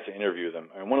get a chance to interview them.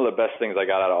 I mean, one of the best things I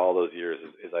got out of all those years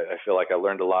is I feel like I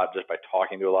learned a lot just by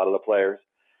talking to a lot of the players.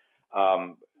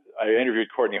 I interviewed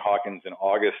Courtney Hawkins in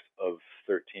August of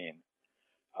 13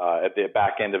 at the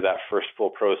back end of that first full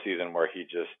pro season where he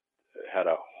just had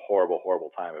a horrible,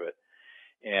 horrible time of it.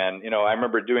 And, I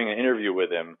remember doing an interview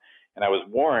with him, and I was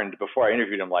warned before I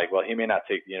interviewed him, like, well, he may not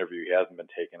take the interview. He hasn't been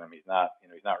taking them. He's not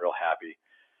real happy.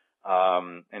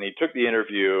 And he took the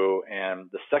interview, and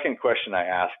the second question I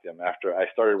asked him after I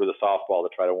started with a softball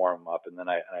to try to warm him up, and then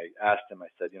I asked him, I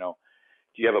said,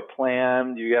 do you have a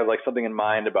plan? Do you have like something in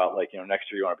mind about like, next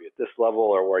year you want to be at this level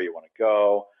or where you want to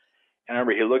go? And I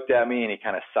remember he looked at me and he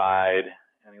kind of sighed,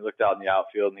 and he looked out in the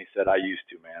outfield and he said, I used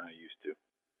to, man, I used to.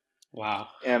 Wow.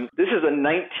 And this is a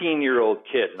 19-year-old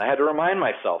kid. And I had to remind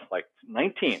myself, like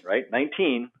 19, right?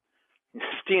 19, this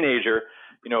teenager,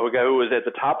 who was at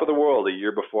the top of the world a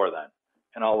year before then,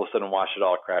 and all of a sudden watched it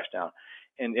all crash down.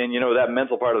 And that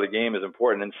mental part of the game is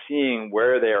important, and seeing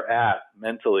where they're at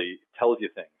mentally tells you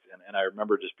things. And I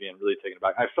remember just being really taken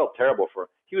aback. I felt terrible for him.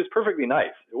 He was perfectly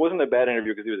nice. It wasn't a bad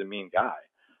interview because he was a mean guy.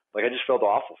 Like, I just felt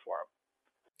awful for him.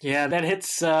 Yeah, that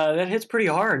hits pretty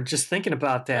hard just thinking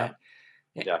about that.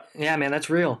 Yeah, man, that's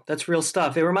real. That's real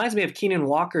stuff. It reminds me of Keenan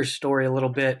Walker's story a little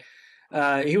bit.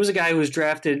 He was a guy who was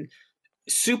drafted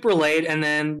super late, and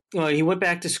then he went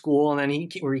back to school, and then he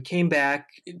came back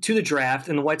to the draft,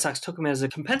 and the White Sox took him as a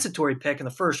compensatory pick in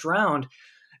the first round.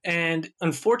 And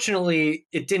unfortunately,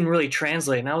 it didn't really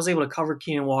translate. And I was able to cover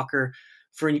Keenan Walker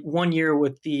for 1 year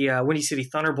with the Windy City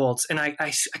Thunderbolts, and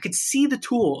I could see the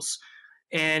tools.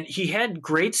 And he had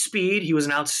great speed. He was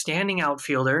an outstanding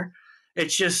outfielder.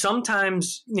 It's just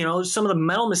sometimes, some of the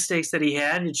mental mistakes that he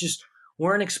had, it just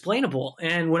weren't explainable.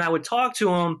 And when I would talk to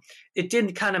him, it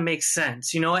didn't kind of make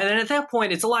sense, And then at that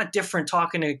point, it's a lot different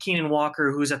talking to Keenan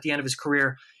Walker, who's at the end of his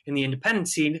career in the independent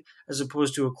scene, as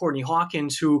opposed to a Courtney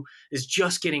Hawkins, who is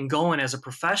just getting going as a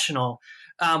professional.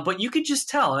 But you could just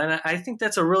tell. And I think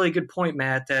that's a really good point,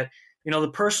 Matt, that,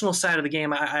 the personal side of the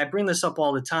game, I bring this up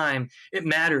all the time. It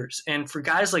matters. And for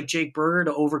guys like Jake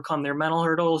Berger to overcome their mental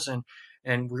hurdles,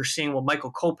 and we're seeing what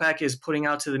Michael Kopech is putting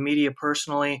out to the media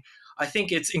personally, I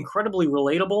think it's incredibly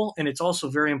relatable, and it's also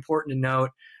very important to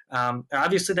note.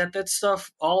 Obviously, that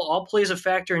stuff all plays a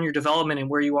factor in your development and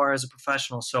where you are as a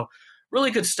professional. So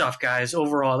really good stuff, guys,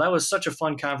 overall. That was such a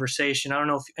fun conversation. I don't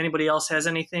know if anybody else has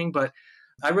anything, but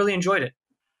I really enjoyed it.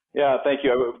 Yeah, thank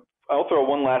you. I'll throw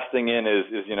one last thing in is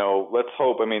let's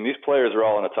hope. I mean, these players are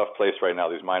all in a tough place right now.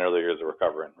 These minor leaguers are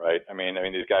recovering, right? I mean,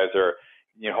 these guys are –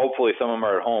 hopefully some of them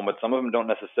are at home, but some of them don't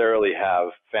necessarily have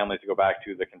families to go back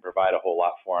to that can provide a whole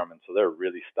lot for them, and so they're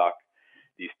really stuck.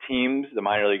 These teams, the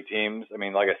minor league teams, I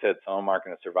mean, like I said, some of them aren't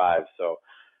going to survive. So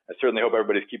I certainly hope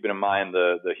everybody's keeping in mind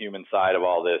the human side of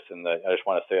all this, and I just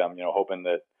want to say I'm hoping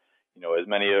that as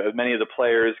many of the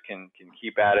players can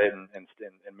keep at it and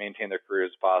maintain their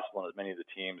careers as possible, and as many of the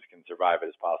teams can survive it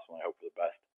as possible. And I hope for the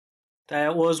best.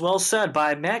 That was well said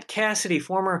by Matt Cassidy,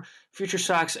 former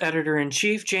FutureSox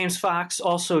editor-in-chief. James Fox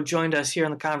also joined us here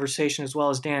in the conversation, as well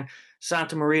as Dan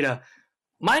Santamarita.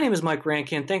 My name is Mike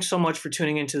Rankin. Thanks so much for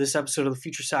tuning into this episode of the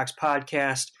FutureSox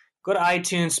podcast. Go to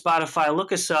iTunes, Spotify,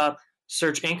 look us up,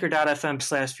 search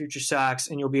anchor.fm/FutureSox,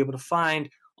 and you'll be able to find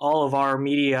all of our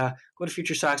media. Go to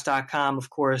FutureSox.com, of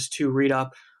course, to read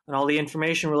up on all the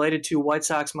information related to White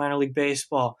Sox minor league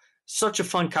baseball. Such a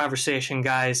fun conversation,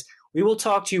 guys. We will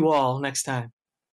talk to you all next time.